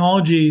 3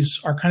 technologies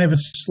are kind of a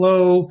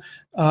slow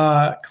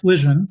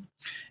collision.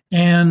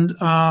 And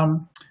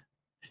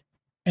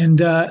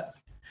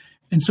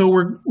so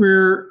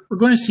we're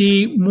going to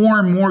see more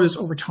and more of this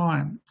over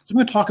time. So I'm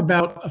going to talk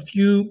about a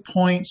few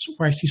points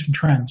where I see some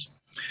trends.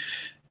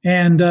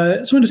 And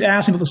someone just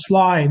asked me about the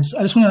slides.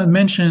 I just want to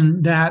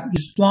mention that the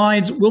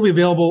slides will be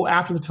available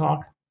after the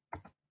talk.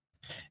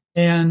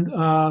 And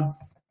I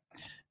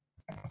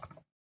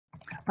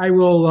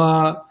will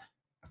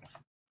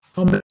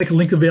I'll make a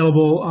link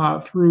available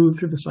through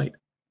the site.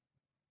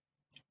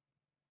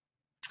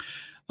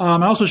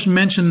 I also should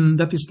mention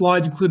that these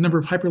slides include a number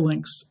of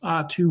hyperlinks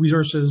to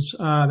resources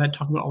that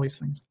talk about all these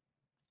things.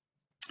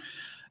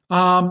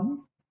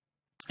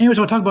 Anyways,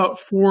 I'll talk about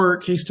 4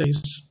 case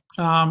studies.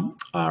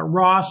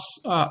 ROS,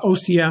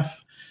 OCF,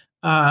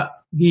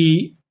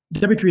 the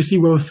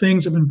W3C Web of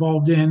Things I'm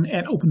involved in,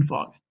 and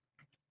OpenFog.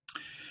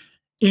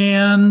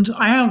 And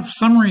I have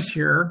summaries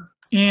here,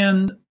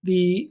 and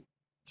the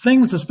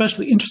thing that's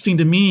especially interesting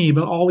to me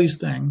about all these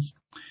things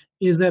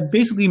is that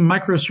basically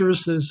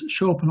microservices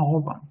show up in all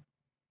of them.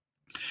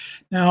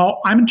 Now,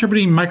 I'm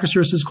interpreting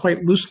microservices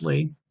quite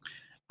loosely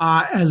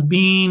as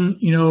being,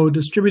 a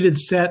distributed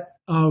set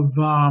of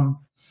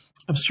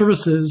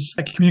services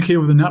that can communicate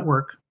over the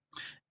network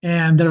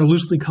and that are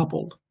loosely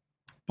coupled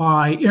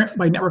by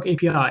network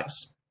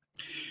APIs.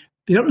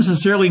 They don't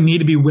necessarily need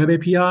to be web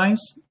APIs.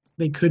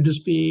 They could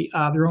just be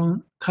their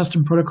own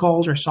custom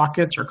protocols or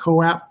sockets or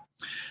CoAP.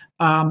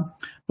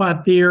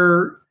 But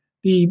the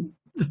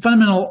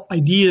fundamental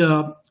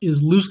idea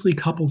is loosely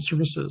coupled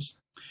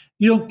services.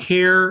 You don't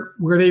care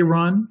where they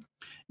run.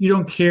 You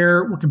don't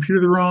care what computer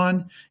they're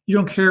on. You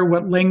don't care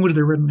what language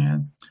they're written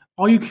in.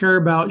 All you care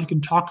about, you can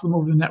talk to them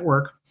over the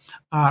network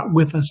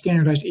with a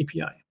standardized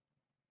API.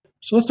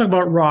 So let's talk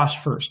about ROS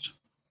first.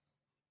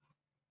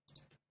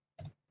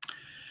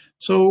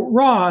 So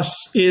ROS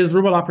is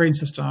the Robot Operating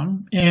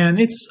System, and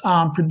it's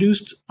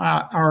produced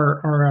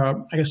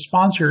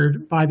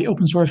sponsored by the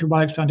Open Source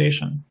Robotics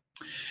Foundation.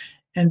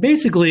 And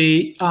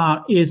basically,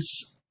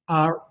 it's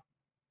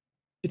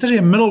actually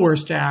a middleware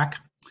stack.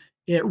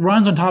 It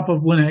runs on top of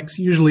Linux,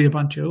 usually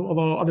Ubuntu,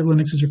 although other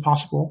Linuxes are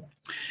possible.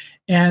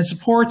 And it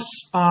supports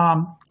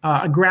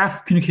a graph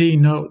of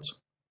communicating nodes.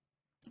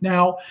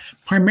 Now,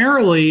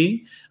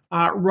 primarily,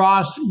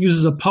 ROS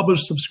uses a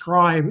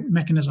publish-subscribe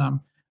mechanism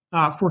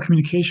for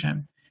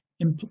communication.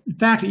 In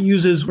fact, it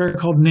uses what are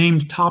called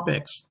named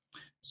topics.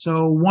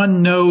 So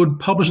one node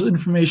publishes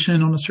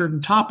information on a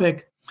certain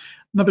topic,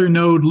 another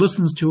node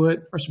listens to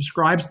it or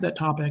subscribes to that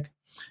topic,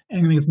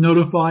 and gets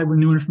notified when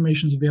new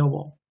information is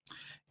available.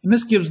 And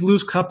this gives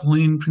loose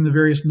coupling between the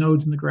various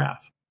nodes in the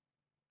graph.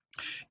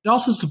 It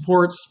also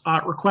supports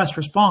request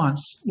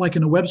response, like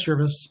in a web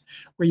service,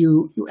 where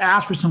you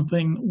ask for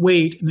something,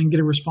 wait, and then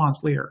get a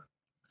response later.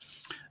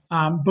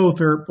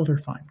 Both are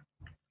fine.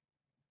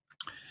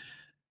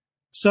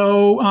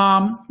 So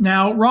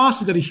now ROS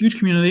has got a huge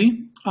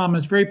community.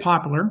 It's very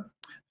popular.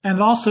 And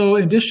also,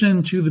 in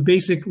addition to the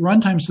basic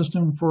runtime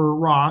system for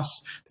ROS,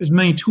 there's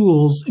many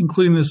tools,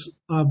 including this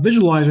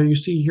visualizer you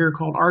see here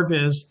called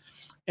RViz,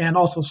 and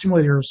also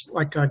simulators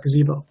like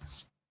Gazebo.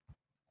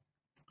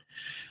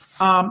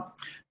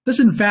 This,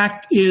 in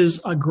fact,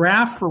 is a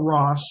graph for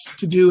ROS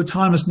to do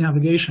autonomous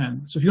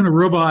navigation. So if you want a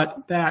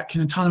robot that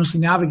can autonomously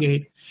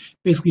navigate,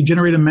 basically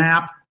generate a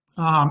map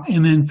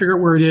and then figure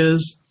out where it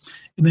is,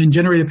 and then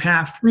generate a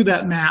path through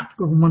that map,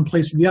 go from one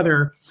place to the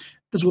other,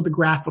 this is what the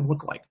graph would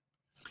look like.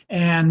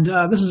 And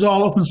this is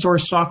all open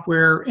source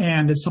software,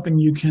 and it's something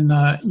you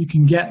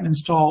can get and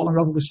install on a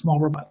relatively small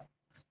robot.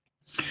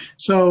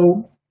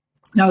 So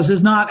now this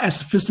is not as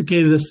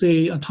sophisticated as,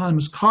 say, an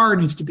autonomous car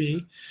needs to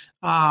be.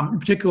 In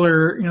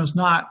particular, it's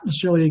not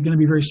necessarily going to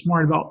be very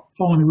smart about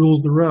following the rules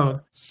of the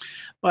road.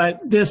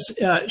 But this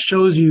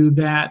shows you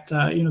that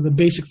the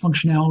basic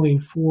functionality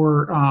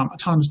for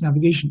autonomous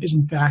navigation is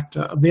in fact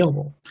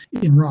available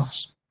in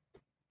ROS.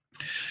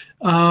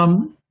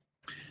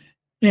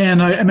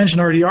 And I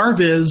mentioned already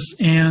RViz,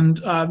 and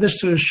this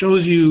sort of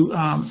shows you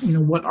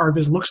what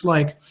RViz looks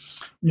like.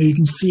 You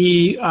can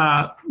see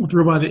what the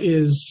robot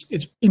is,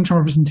 its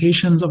internal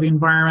representations of the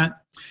environment.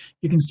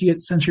 You can see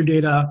its sensor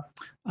data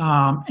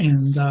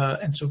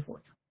and so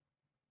forth.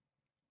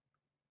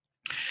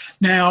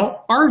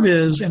 Now,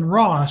 RViz and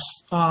ROS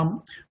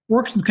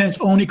works in kind of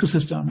its own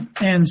ecosystem,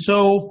 and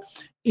so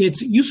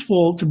it's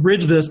useful to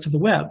bridge this to the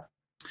web.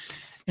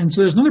 And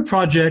so there's another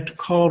project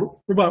called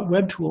Robot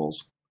Web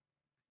Tools,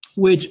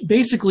 which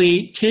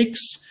basically takes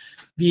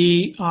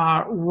the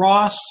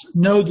ROS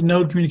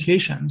node-to-node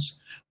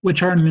communications,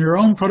 which are in their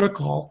own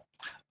protocol,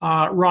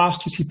 ROS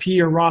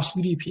TCP or ROS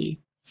UDP,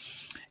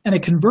 and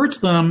it converts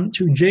them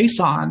to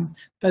JSON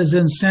that is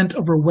then sent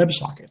over a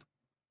WebSocket.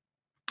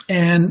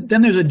 And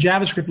then there's a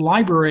JavaScript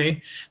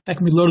library that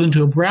can be loaded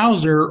into a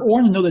browser or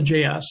in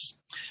Node.js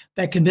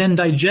that can then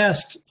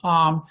digest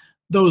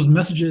those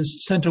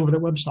messages sent over the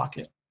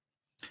WebSocket.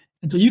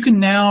 And so you can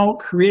now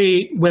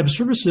create web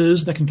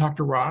services that can talk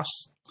to ROS.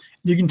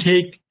 You can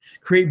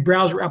create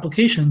browser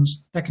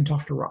applications that can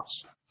talk to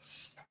ROS.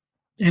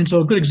 And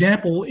so a good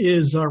example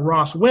is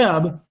ROS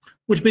Web,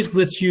 which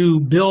basically lets you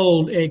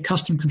build a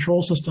custom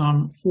control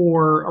system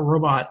for a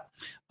robot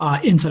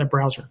inside a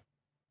browser.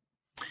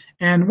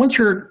 And once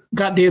you've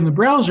got data in the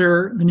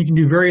browser, then you can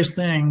do various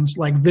things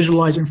like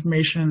visualize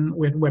information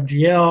with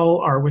WebGL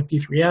or with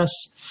D3S.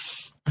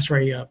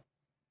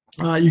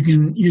 You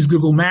can use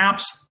Google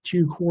Maps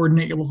to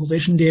coordinate your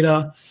localization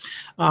data.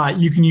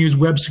 You can use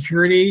web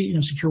security,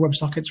 secure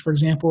WebSockets, for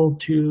example,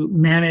 to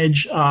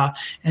manage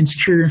and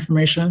secure your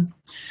information.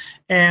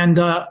 And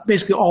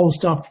basically all the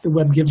stuff that the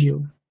web gives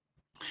you.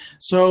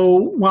 So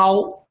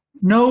while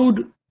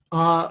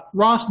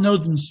ROS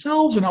nodes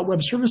themselves are not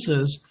web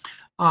services,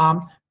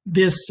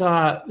 this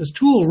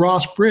tool,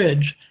 ROS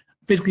Bridge,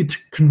 basically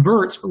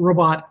converts a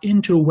robot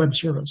into a web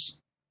service.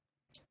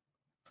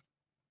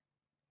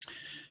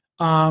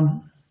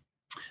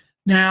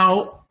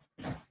 Now,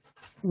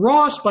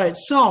 ROS by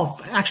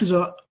itself actually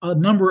has a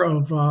number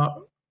of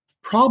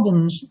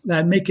problems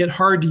that make it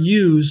hard to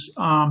use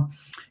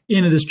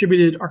in a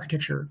distributed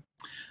architecture.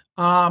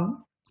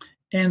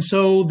 And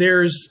so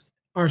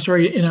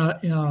in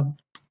a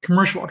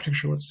commercial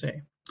architecture, let's say.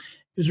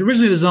 It was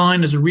originally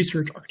designed as a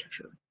research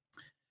architecture.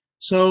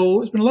 So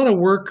there's been a lot of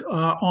work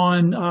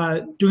on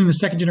doing the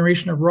second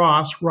generation of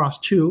ROS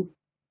 2,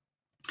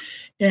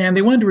 and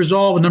they wanted to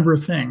resolve a number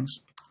of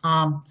things.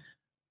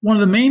 One of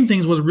the main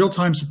things was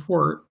real-time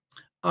support.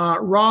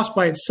 ROS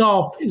by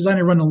itself is designed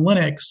to run on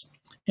Linux,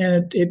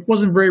 and it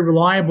wasn't very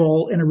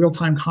reliable in a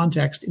real-time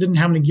context. It didn't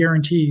have any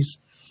guarantees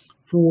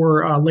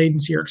for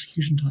latency or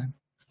execution time.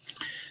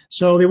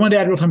 So they wanted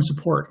to add real-time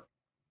support.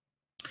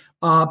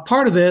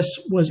 Part of this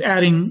was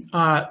adding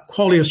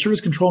quality of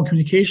service control and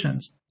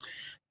communications.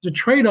 There's a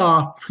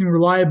trade-off between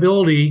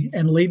reliability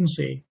and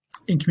latency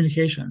in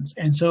communications,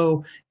 and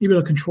so you need to be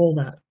able to control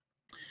that.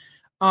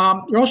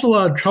 There's also a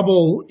lot of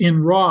trouble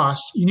in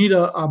ROS. You need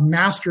a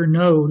master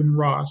node in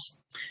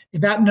ROS.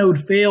 If that node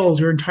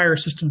fails, your entire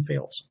system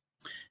fails.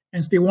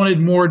 And so they wanted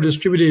more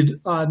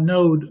distributed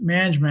node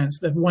management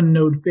so that if one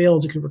node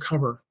fails, it could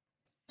recover.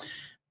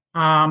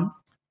 And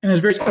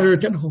there's various other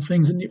technical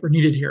things that were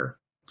needed here.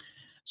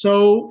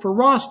 So for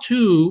ROS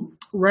 2,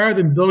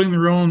 rather than building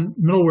their own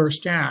middleware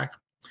stack,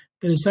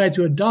 they decided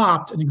to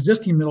adopt an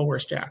existing middleware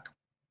stack.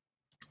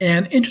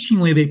 And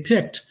interestingly, they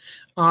picked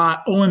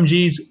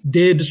OMG's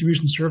Data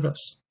Distribution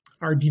Service,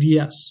 or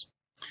DDS.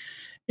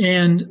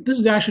 And this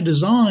is actually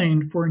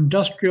designed for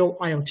industrial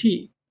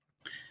IoT.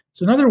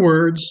 So in other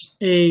words,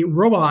 a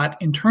robot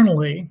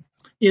internally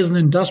is an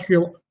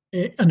industrial,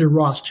 under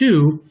ROS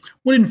 2,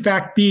 would in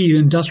fact be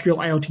an industrial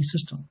IoT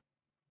system.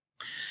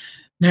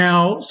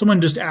 Now, someone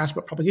just asked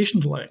about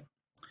propagation delay.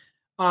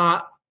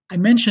 I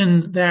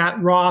mentioned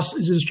that ROS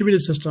is a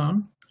distributed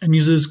system and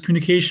uses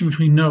communication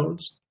between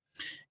nodes.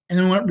 And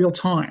then we went real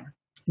time.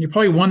 And you're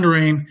probably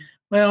wondering,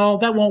 well,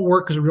 that won't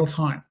work as a real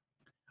time.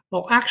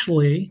 Well,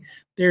 actually,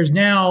 there's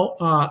now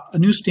a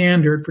new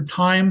standard for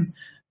time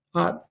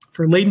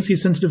for latency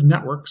sensitive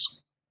networks.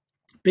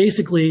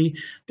 Basically,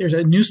 there's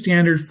a new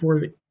standard for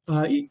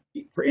the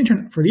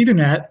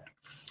Ethernet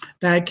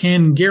that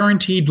can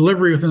guarantee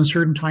delivery within a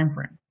certain time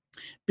frame,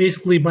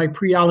 basically by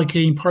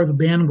pre-allocating part of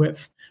the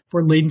bandwidth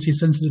for latency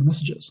sensitive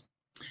messages.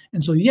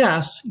 And so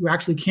yes, you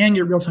actually can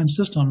get real-time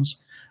systems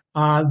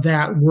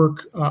that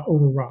work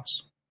over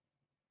ROS.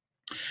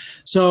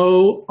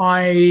 So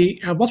I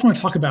have lots more to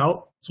talk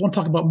about. So I want to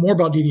talk about more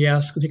about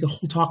DDS. It could take a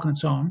whole talk on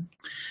its own.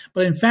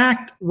 But in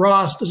fact,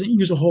 ROS doesn't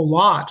use a whole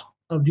lot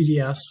of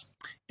DDS.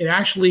 It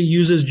actually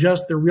uses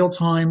just the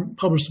real-time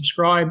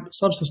publish-subscribe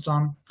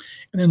subsystem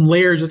and then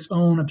layers its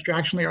own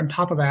abstraction layer on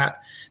top of that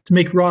to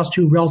make ROS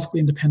 2 relatively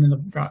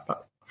independent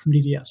from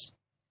DDS.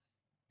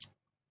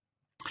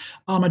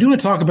 I do want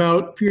to talk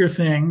about a few other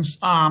things.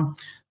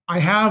 I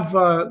have,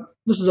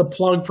 this is a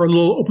plug for a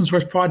little open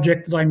source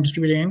project that I'm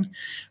distributing,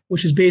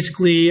 which is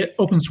basically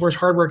open source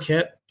hardware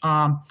kit.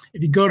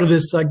 If you go to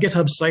this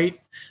GitHub site,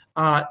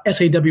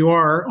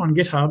 SAWR on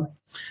GitHub,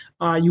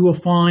 you will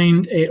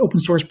find an open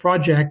source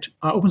project,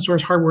 open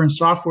source hardware and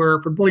software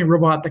for building a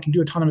robot that can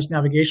do autonomous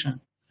navigation.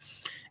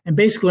 And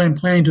basically, I'm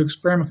planning to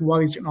experiment with a lot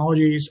of these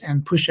technologies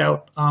and push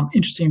out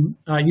interesting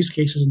use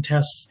cases and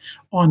tests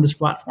on this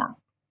platform.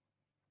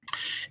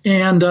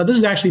 And this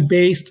is actually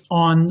based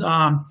on,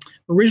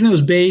 originally it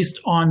was based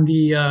on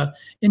the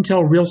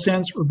Intel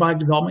RealSense robotic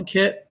development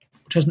kit,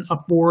 which has an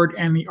upboard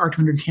and the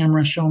R200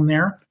 camera shown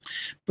there.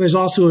 But there's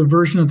also a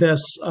version of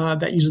this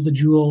that uses the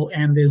Joule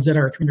and the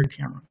ZR300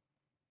 camera.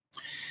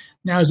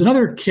 Now, there's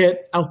another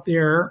kit out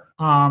there,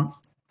 the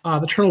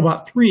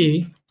TurtleBot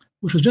 3,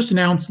 which was just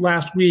announced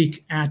last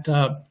week at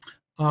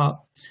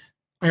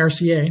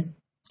IRCA,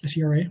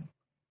 SERA.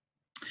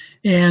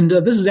 And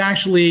this is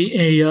actually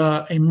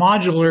a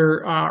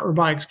modular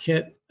robotics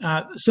kit,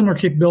 similar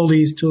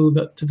capabilities to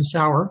the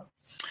Sauer.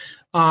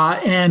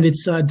 And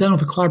it's done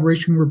with a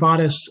collaboration with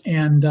Robotics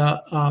and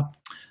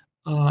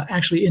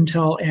actually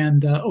Intel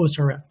and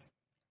OSRF.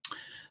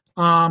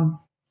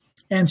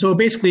 And so it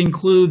basically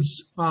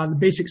includes the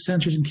basic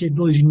sensors and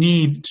capabilities you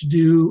need to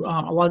do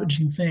a lot of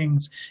interesting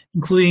things,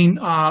 including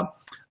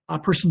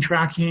person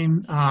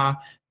tracking,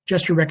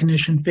 gesture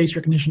recognition, face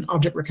recognition,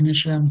 object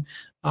recognition,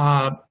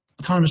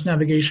 autonomous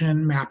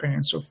navigation, mapping,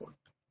 and so forth.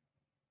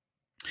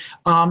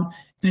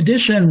 In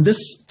addition,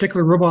 this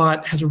particular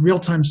robot has a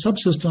real-time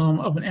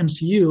subsystem of an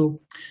MCU,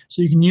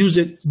 so you can use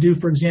it to do,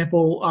 for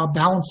example,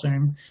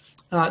 balancing.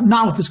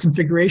 Not with this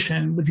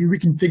configuration, but if you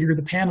reconfigure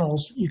the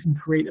panels, you can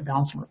create a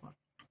balancing robot.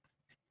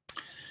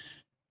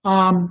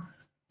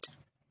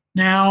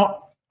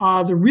 Now,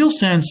 the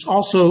RealSense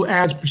also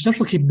adds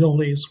perceptual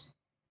capabilities,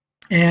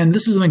 and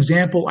this is an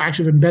example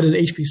actually of embedded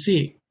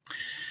HPC.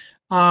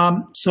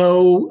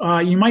 So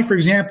you might, for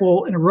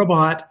example, in a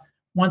robot,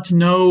 want to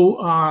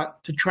know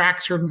to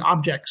track certain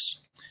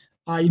objects.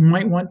 You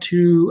might want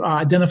to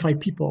identify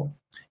people.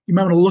 You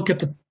might want to look at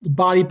the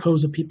body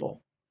pose of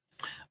people.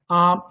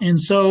 And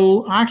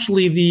so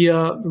actually the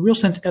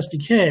RealSense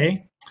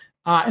SDK,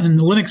 and in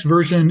the Linux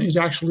version is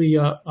actually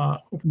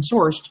open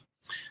sourced,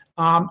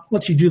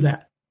 lets you do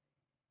that.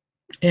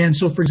 And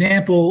so, for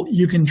example,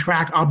 you can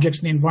track objects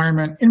in the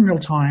environment in real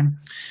time.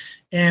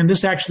 And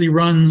this actually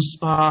runs,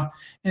 and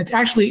it's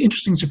actually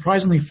interesting,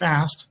 surprisingly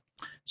fast.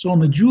 So on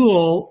the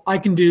Joule, I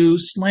can do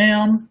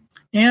SLAM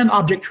and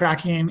object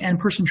tracking and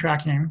person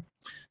tracking,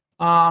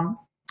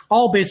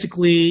 all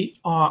basically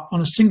on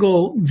a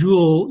single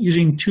Joule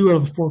using 2 out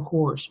of the 4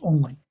 cores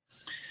only.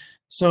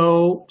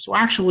 So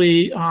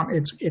actually,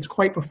 it's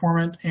quite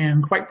performant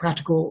and quite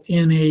practical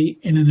in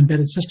an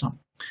embedded system.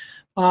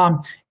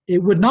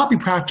 It would not be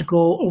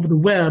practical over the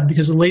web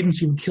because the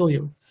latency would kill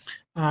you.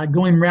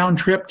 Going round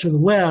trip to the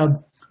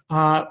web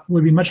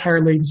would be much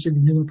higher latency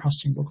than doing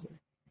processing locally.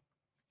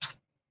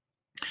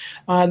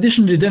 In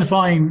addition to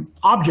identifying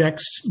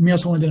objects, you may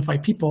also want to identify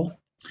people.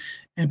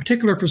 In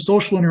particular, for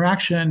social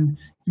interaction,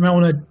 you might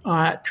want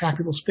to track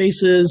people's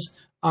faces,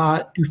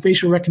 do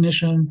facial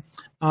recognition,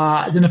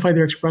 identify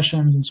their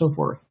expressions, and so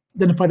forth,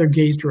 identify their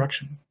gaze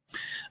direction.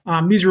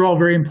 These are all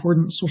very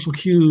important social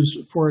cues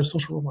for a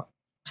social robot.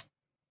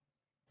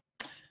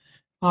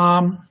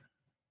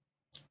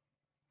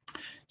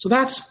 So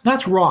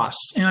that's ROS.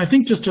 And I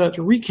think just to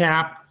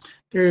recap,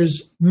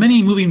 there's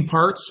many moving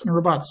parts in a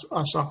robot's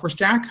software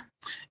stack.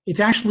 It's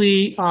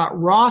actually,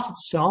 ROS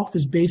itself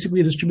is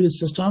basically a distributed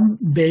system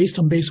based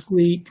on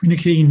basically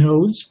communicating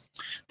nodes.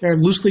 They're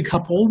loosely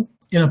coupled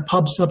in a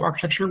pub-sub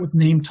architecture with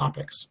named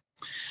topics.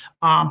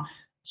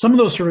 Some of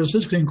those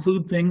services can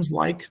include things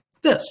like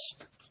this,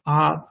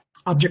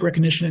 object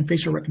recognition and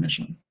facial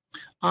recognition,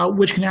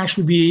 which can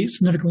actually be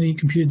significantly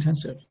compute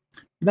intensive.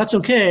 But that's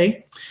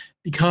okay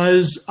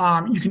because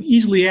you can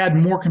easily add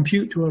more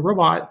compute to a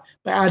robot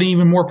by adding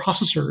even more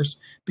processors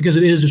because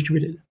it is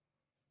distributed.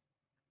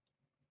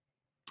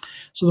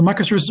 So the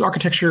microservices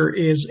architecture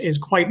is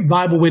quite a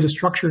viable way to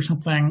structure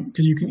something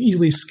because you can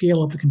easily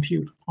scale up the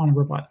compute on a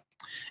robot.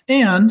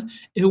 And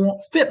if it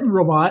won't fit in the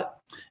robot,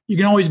 you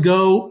can always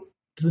go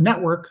to the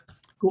network,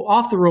 go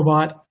off the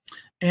robot,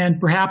 and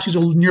perhaps use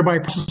a nearby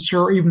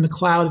processor or even the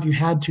cloud if you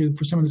had to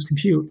for some of this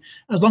compute,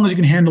 as long as you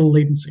can handle the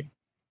latency.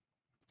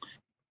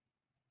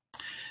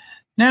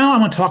 Now I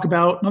want to talk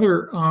about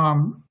another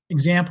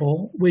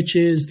example, which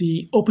is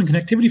the Open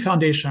Connectivity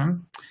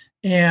Foundation.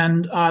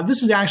 And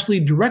this is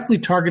actually directly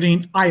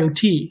targeting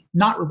IoT,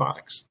 not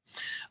robotics.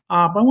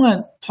 But I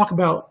want to talk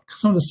about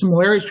some of the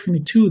similarities between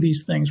the two of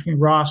these things, between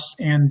ROS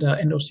and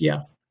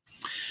OCF.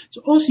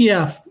 So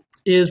OCF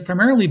is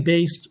primarily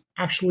based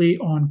actually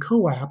on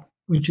CoAP,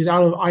 which is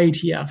out of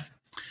IETF,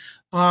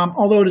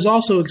 although it is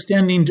also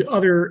extending to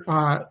other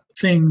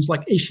things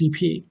like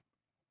HTTP.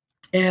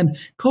 And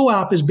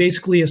CoAP is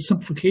basically a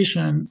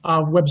simplification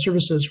of web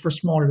services for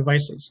smaller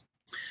devices.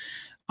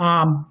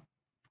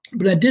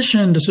 But in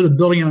addition to sort of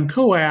building on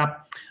CoAP,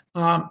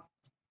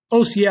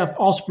 OCF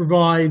also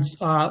provides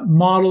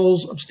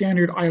models of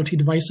standard IoT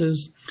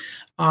devices.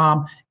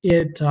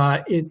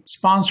 It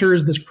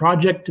sponsors this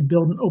project to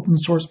build an open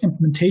source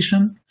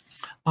implementation.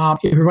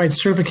 It provides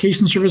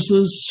certification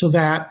services so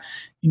that,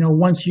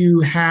 once you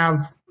have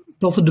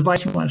built a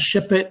device, you want to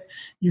ship it,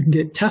 you can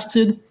get it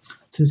tested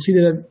to see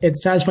that it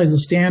satisfies the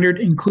standard,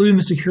 including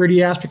the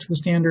security aspects of the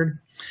standard.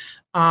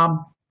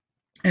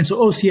 And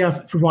so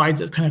OCF provides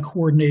a kind of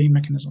coordinating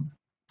mechanism.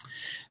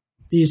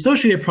 The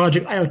associated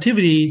project,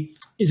 IoTivity,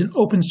 is an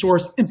open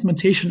source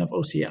implementation of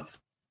OCF.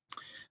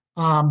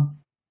 Now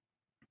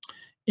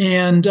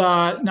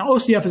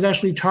OCF is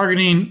actually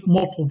targeting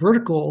multiple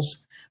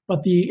verticals,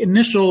 but the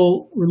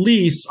initial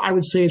release, I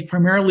would say, is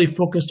primarily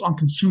focused on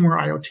consumer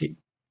IoT.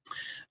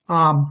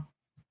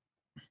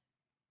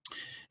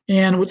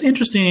 And what's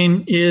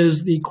interesting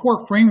is the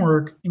core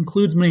framework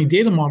includes many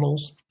data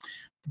models.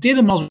 The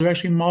data models are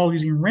actually modeled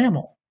using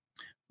RAML,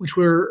 which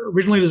were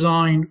originally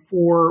designed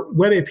for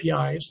web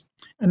APIs,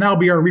 and now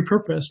are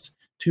repurposed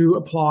to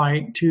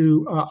apply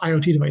to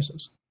IoT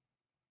devices.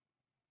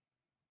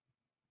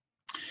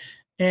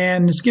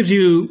 And this gives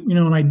you,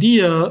 an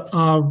idea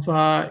of,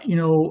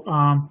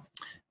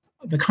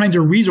 the kinds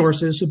of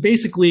resources. So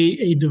basically,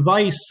 a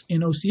device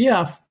in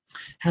OCF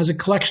has a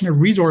collection of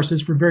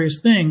resources for various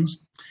things.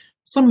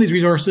 Some of these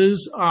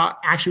resources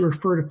actually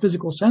refer to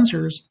physical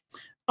sensors.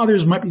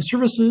 Others might be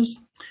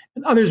services,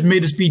 and others may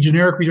just be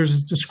generic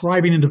resources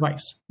describing the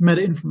device,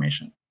 meta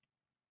information.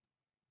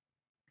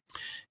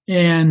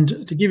 And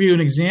to give you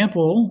an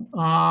example,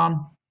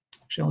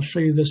 actually I'll show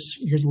you this.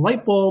 Here's a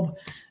light bulb,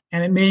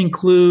 and it may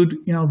include,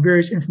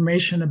 various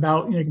information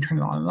about, you can turn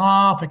it on and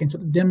off. I can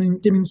set the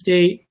dimming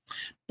state,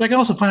 but I can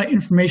also find out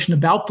information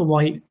about the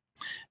light,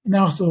 and I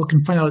also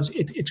can find out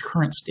its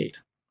current state.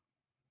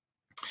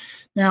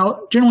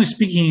 Now, generally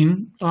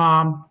speaking,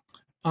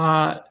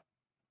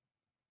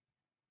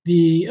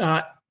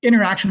 the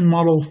interaction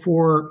model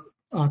for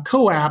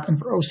CoAP and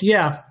for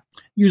OCF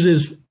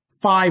uses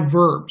 5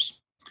 verbs.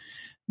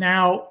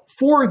 Now,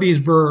 4 of these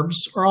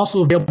verbs are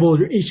also available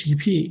to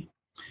HTTP,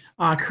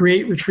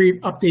 create,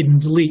 retrieve, update, and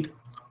delete.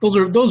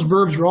 Those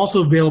verbs are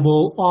also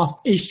available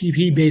off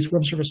HTTP-based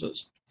web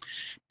services.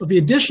 But the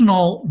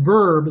additional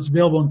verb that's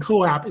available in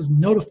CoAP is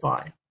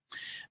notify,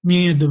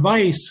 meaning a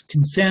device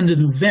can send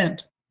an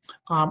event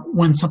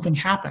when something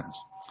happens,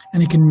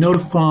 and it can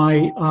notify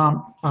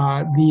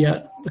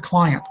the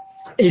client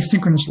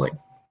asynchronously.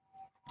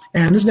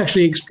 And this is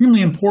actually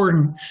extremely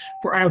important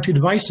for IoT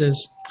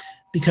devices,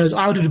 because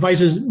IoT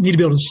devices need to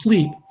be able to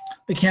sleep.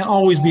 They can't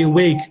always be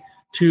awake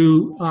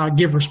to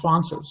give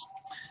responses.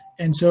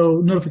 And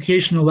so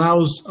notification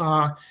allows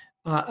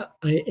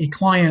a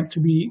client to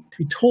be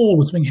told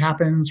when something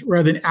happens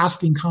rather than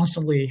asking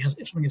constantly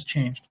if something has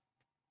changed.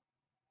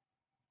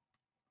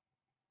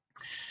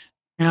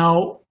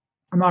 Now,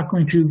 I'm not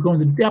going to go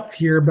into depth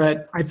here,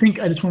 but I think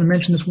I just want to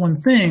mention this one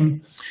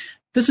thing.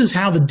 This is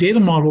how the data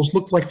models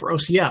look like for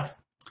OCF.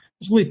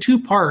 There's really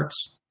 2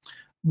 parts.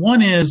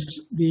 One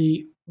is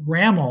the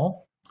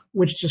RAML,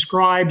 which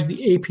describes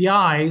the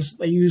APIs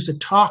that you use to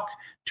talk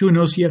to an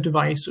OCF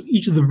device, so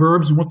each of the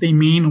verbs and what they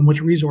mean and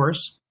which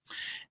resource.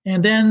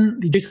 And then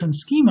the JSON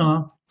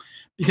schema,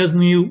 because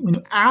when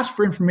you ask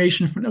for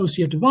information from an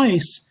OCF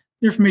device,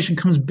 the information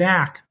comes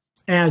back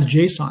as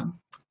JSON,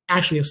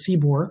 actually a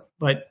CBOR,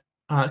 but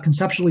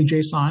conceptually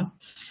JSON.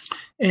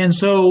 And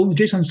so the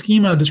JSON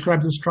schema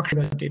describes the structure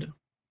of that data.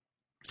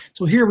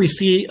 So here we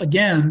see,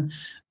 again,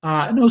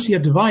 an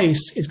OCF device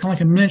is kind of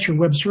like a miniature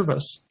web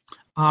service.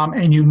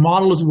 And you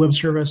model as a web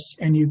service,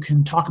 and you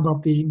can talk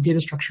about the data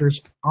structures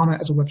on it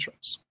as a web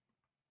service.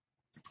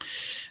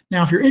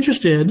 Now, if you're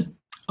interested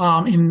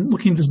in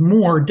looking at this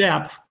more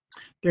depth,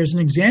 there's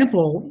an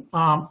example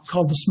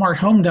called the Smart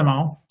Home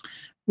Demo,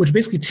 which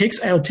basically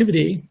takes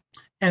IoTivity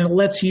and it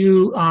lets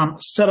you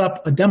set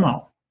up a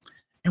demo.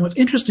 And what's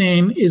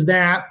interesting is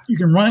that you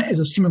can run it as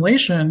a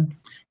simulation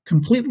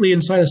completely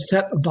inside a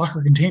set of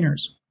Docker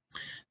containers.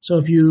 So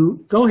if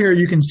you go here,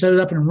 you can set it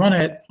up and run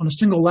it on a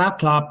single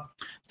laptop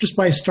just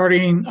by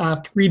starting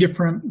 3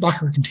 different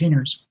Docker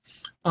containers.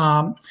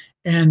 And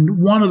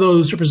one of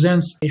those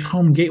represents a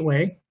home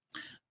gateway,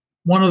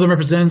 one of them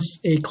represents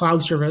a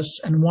cloud service,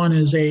 and one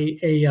is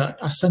a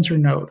sensor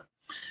node.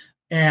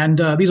 And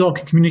these all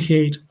can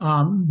communicate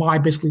by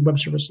basically web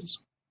services.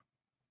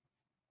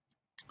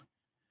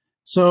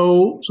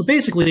 So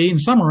basically, in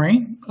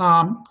summary,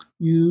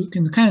 you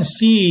can kind of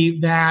see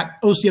that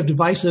OCF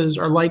devices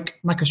are like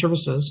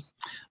microservices.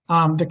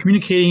 They're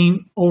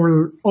communicating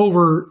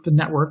over the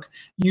network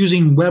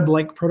using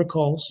web-like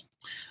protocols.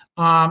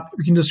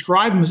 We can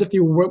describe them as if they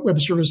were web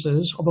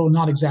services, although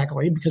not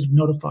exactly because of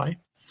notify.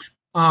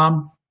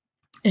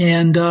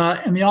 And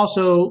they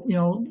also,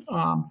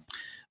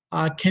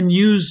 can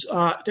use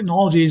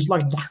technologies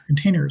like Docker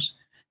containers.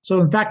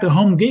 So in fact, the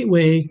home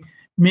gateway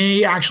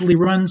may actually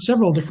run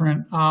several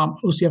different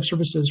OCF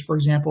services, for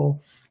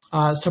example,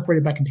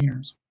 separated by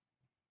containers.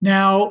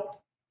 Now,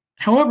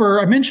 however,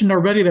 I mentioned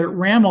already that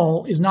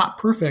RAML is not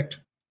perfect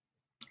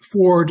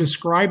for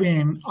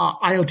describing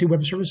IoT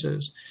web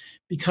services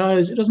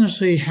because it doesn't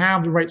necessarily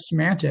have the right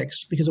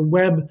semantics, because a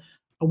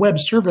web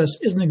service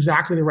isn't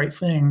exactly the right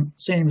thing,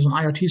 same as an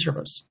IoT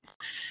service.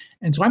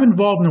 And so I'm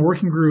involved in a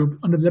working group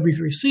under the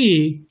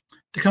W3C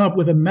to come up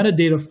with a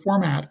metadata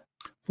format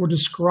for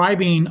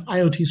describing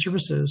IoT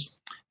services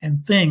and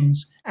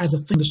things as a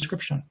thing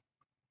description.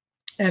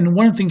 And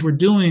one of the things we're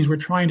doing is we're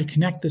trying to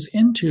connect this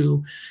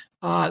into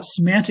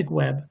semantic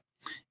web,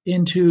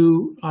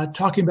 into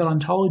talking about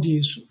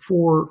ontologies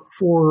for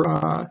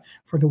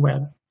the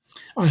web,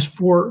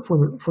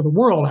 for the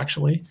world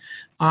actually,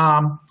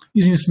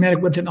 using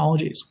semantic web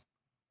technologies.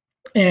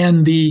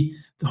 And the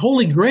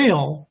holy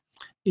grail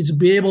is to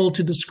be able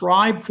to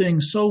describe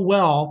things so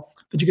well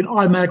that you can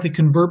automatically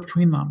convert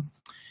between them.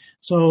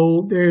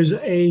 So there's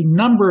a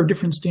number of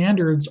different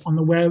standards on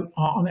the web,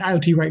 on the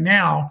IoT right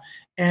now,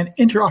 and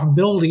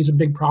interoperability is a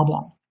big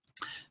problem.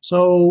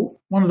 So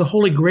one of the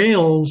holy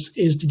grails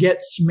is to get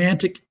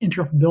semantic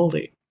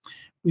interoperability.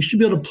 We should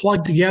be able to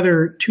plug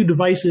together 2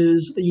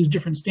 devices that use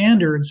different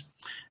standards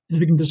And if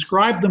we can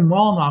describe them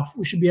well enough,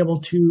 we should be able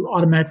to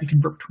automatically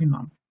convert between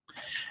them.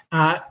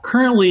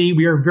 Currently,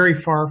 we are very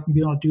far from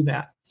being able to do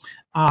that.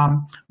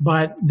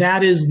 But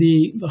that is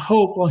the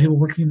hope while people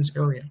working in this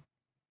area.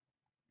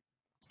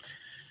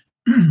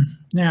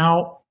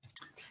 Now,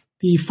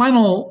 the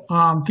final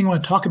thing I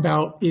want to talk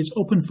about is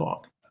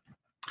OpenFog.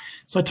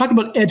 So I talked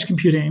about edge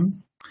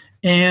computing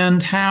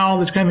and how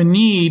there's kind of a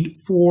need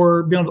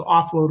for being able to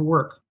offload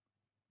work.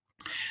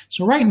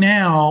 So right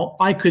now,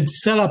 I could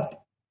set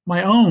up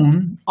my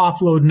own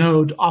offload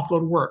node to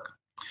offload work.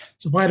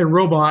 So if I had a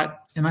robot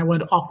and I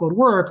wanted to offload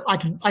work,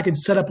 I could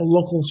set up a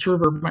local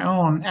server of my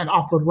own and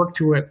offload work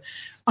to it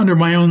under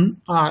my own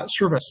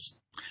service.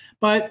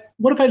 But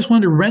what if I just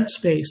wanted to rent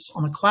space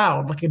on the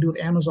cloud like I do with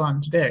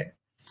Amazon today?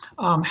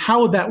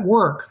 How would that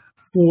work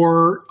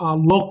for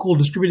local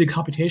distributed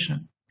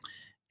computation?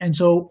 And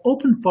so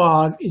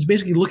OpenFog is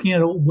basically looking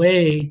at a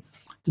way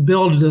to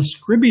build a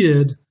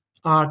distributed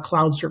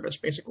cloud service,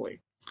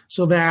 basically,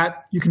 so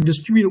that you can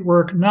distribute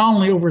work not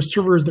only over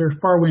servers that are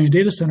far away in a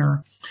data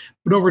center,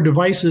 but over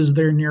devices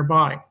that are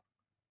nearby.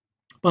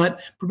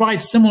 But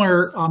provide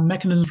similar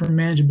mechanisms for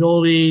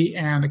manageability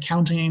and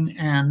accounting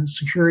and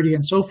security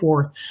and so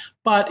forth,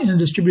 but in a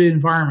distributed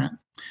environment,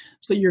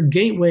 so that your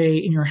gateway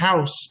in your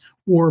house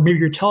or maybe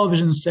your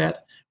television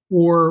set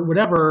or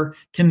whatever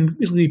can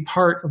basically be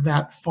part of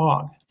that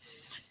fog.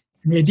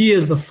 And the idea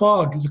is the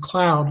fog is a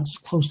cloud that's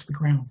close to the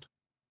ground.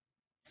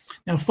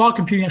 Now, fog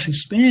computing actually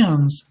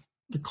spans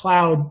the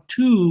cloud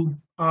to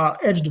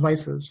edge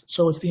devices.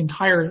 So it's the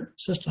entire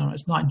system.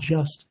 It's not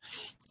just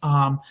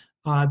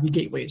the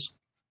gateways.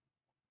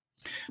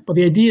 But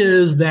the idea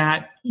is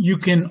that you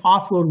can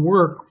offload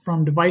work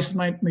from devices that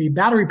might be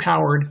battery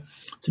powered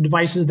to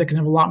devices that can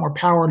have a lot more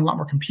power and a lot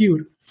more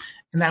compute.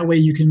 And that way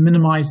you can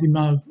minimize the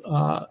amount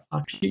of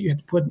compute you have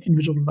to put in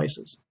individual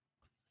devices.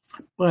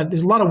 But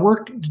there's a lot of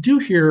work to do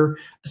here,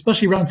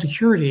 especially around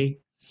security,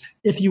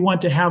 if you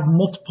want to have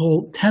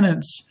multiple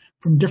tenants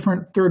from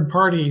different third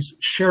parties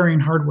sharing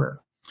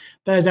hardware.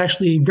 That is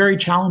actually very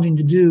challenging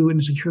to do in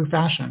a secure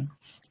fashion.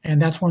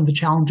 And that's one of the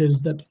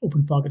challenges that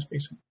OpenFog is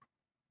facing.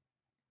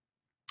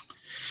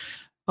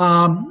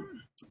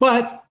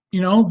 But,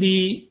 you know,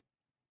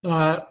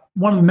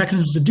 one of the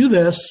mechanisms to do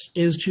this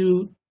is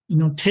to,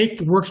 take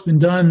the work's been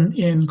done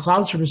in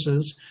cloud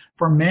services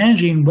for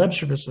managing web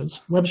services,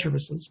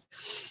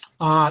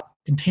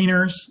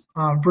 containers,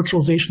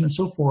 virtualization, and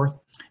so forth,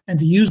 and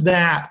to use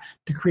that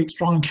to create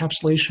strong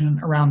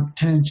encapsulation around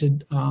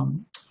tenanted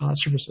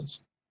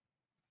services.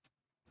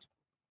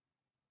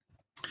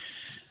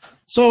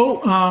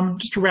 So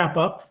just to wrap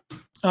up,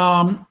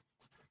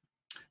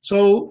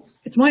 so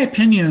it's my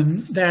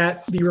opinion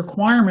that the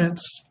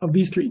requirements of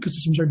these three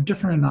ecosystems are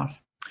different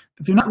enough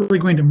that they're not really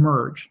going to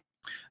merge.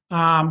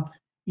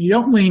 You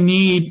don't really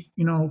need,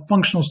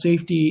 functional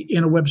safety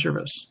in a web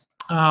service,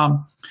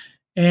 but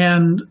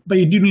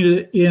you do need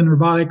it in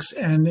robotics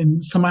and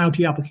in some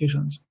IoT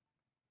applications.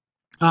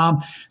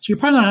 So you're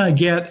probably not going to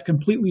get a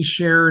completely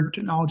shared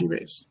technology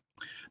base,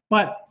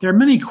 but there are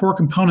many core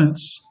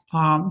components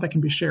that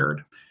can be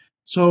shared.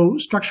 So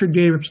structured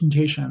data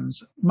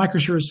representations,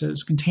 microservices,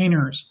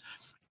 containers,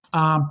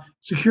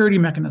 security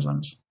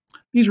mechanisms.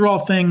 These are all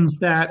things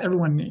that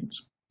everyone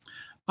needs.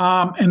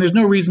 And there's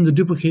no reason to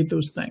duplicate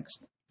those things.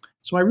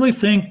 So I really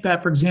think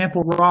that, for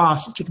example,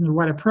 Ross is taking the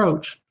right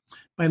approach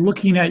by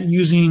looking at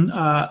using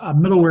a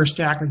middleware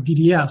stack like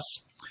DDS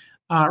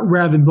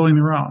rather than building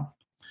their own.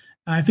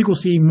 And I think we'll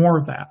see more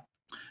of that.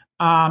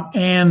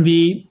 And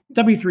the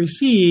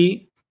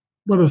W3C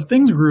Web of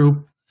Things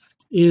group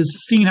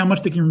is seeing how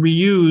much they can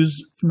reuse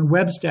from the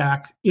web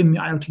stack in the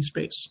IoT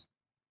space,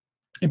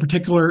 in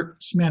particular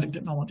semantic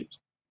technologies.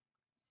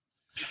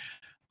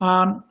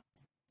 And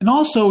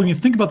also, when you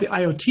think about the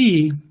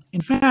IoT,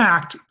 in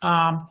fact,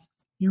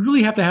 you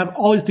really have to have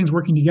all these things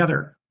working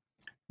together.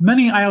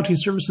 Many IoT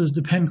services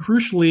depend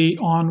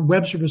crucially on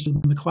web services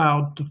in the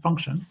cloud to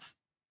function.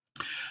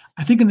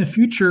 I think in the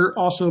future,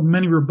 also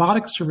many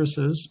robotics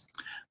services,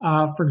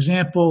 for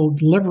example,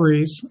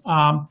 deliveries,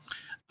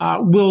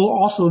 will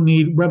also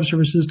need web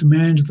services to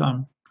manage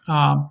them.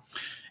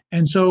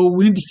 And so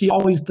we need to see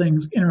all these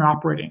things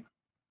interoperating.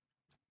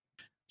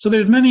 So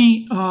there's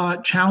many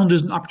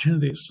challenges and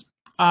opportunities.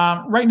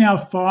 Right now,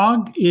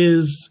 fog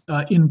is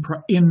in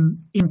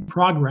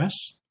progress.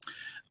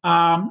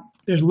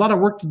 There's a lot of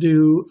work to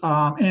do,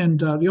 and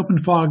the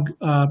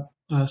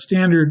OpenFog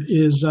standard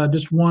is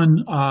just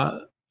one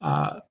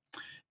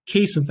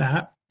case of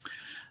that.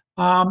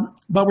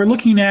 But we're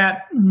looking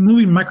at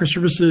moving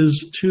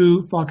microservices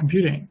to fog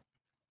computing.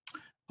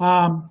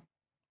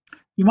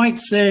 You might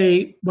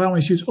say, why don't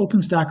we use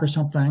OpenStack or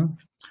something?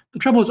 The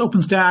trouble is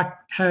OpenStack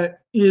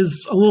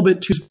is a little bit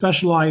too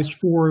specialized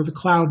for the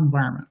cloud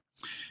environment.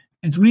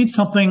 And so we need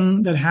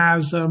something that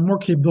has more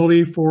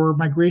capability for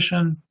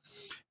migration,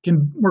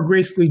 can more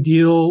gracefully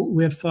deal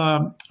with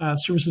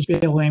services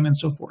failing and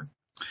so forth.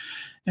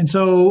 And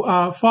so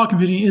fog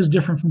computing is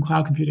different from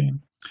cloud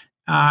computing.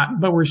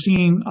 But we're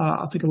seeing,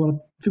 I think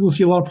we'll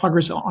see a lot of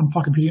progress on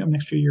fog computing in the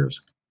next few years.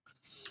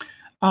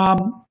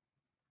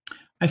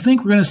 I I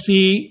think we're going to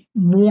see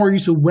more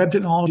use of web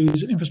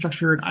technologies,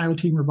 infrastructure, and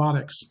IoT and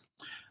robotics.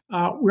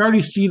 We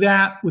already see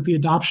that with the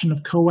adoption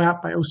of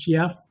CoAP by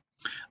OCF.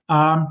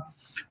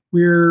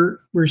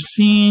 We're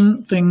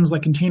seeing things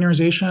like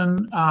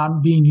containerization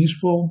being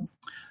useful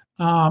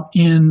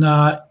in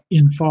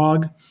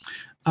FOG.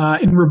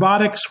 In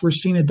robotics, we're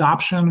seeing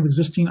adoption of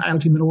existing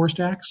IoT middleware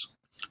stacks.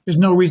 There's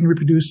no reason to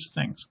reproduce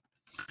things.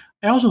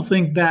 I also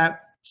think that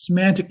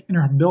semantic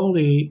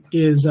interoperability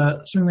is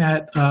something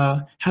that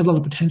has a lot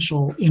of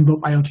potential in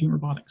both IoT and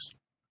robotics.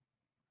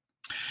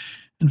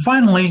 And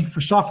finally,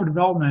 for software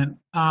development,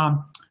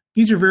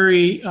 these are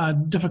very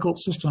difficult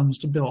systems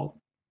to build.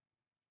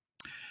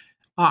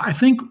 I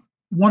think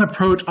one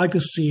approach I like to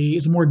see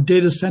is a more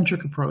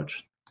data-centric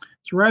approach.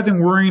 So rather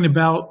than worrying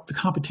about the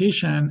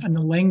computation and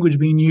the language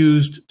being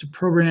used to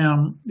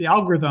program the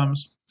algorithms,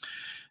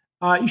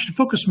 you should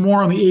focus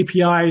more on the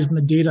APIs and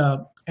the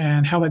data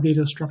and how that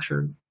data is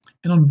structured,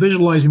 and on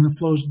visualizing the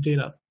flows of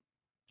data.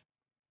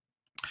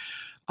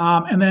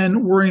 And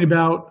then worrying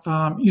about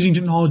using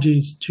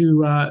technologies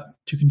to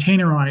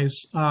containerize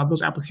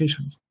those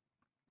applications.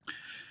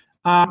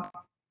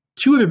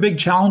 Two of the big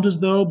challenges,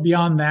 though,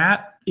 beyond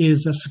that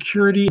is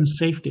security and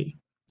safety.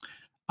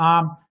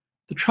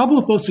 The trouble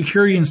with both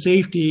security and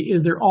safety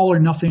is they're all or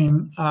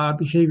nothing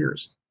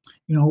behaviors.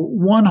 You know,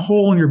 one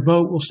hole in your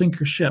boat will sink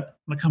your ship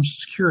when it comes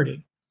to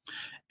security.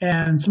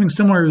 And something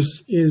similar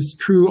is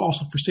true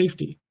also for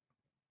safety.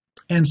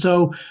 And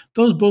so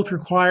those both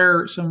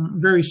require some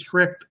very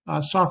strict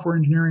software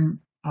engineering,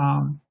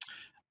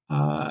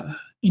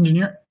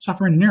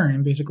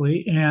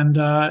 basically, and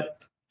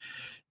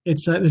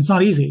it's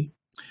not easy.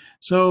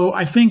 So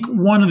I think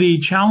one of the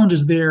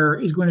challenges there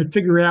is going to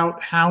figure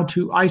out how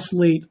to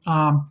isolate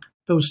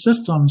those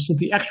systems so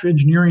the extra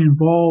engineering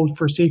involved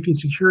for safety and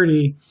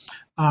security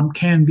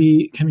can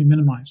be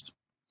minimized.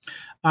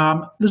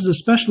 This is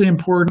especially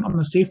important on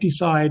the safety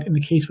side in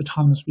the case of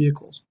autonomous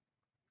vehicles,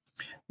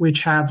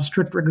 which have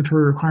strict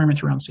regulatory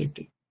requirements around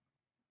safety.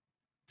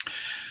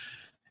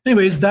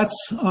 Anyways, that's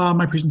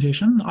my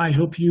presentation. I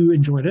hope you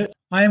enjoyed it.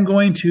 I am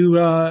going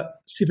to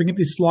see if I can get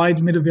these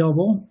slides made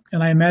available,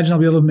 and I imagine I'll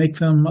be able to make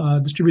them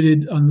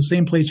distributed on the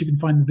same place you can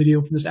find the video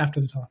for this after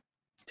the talk.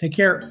 Take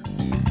care.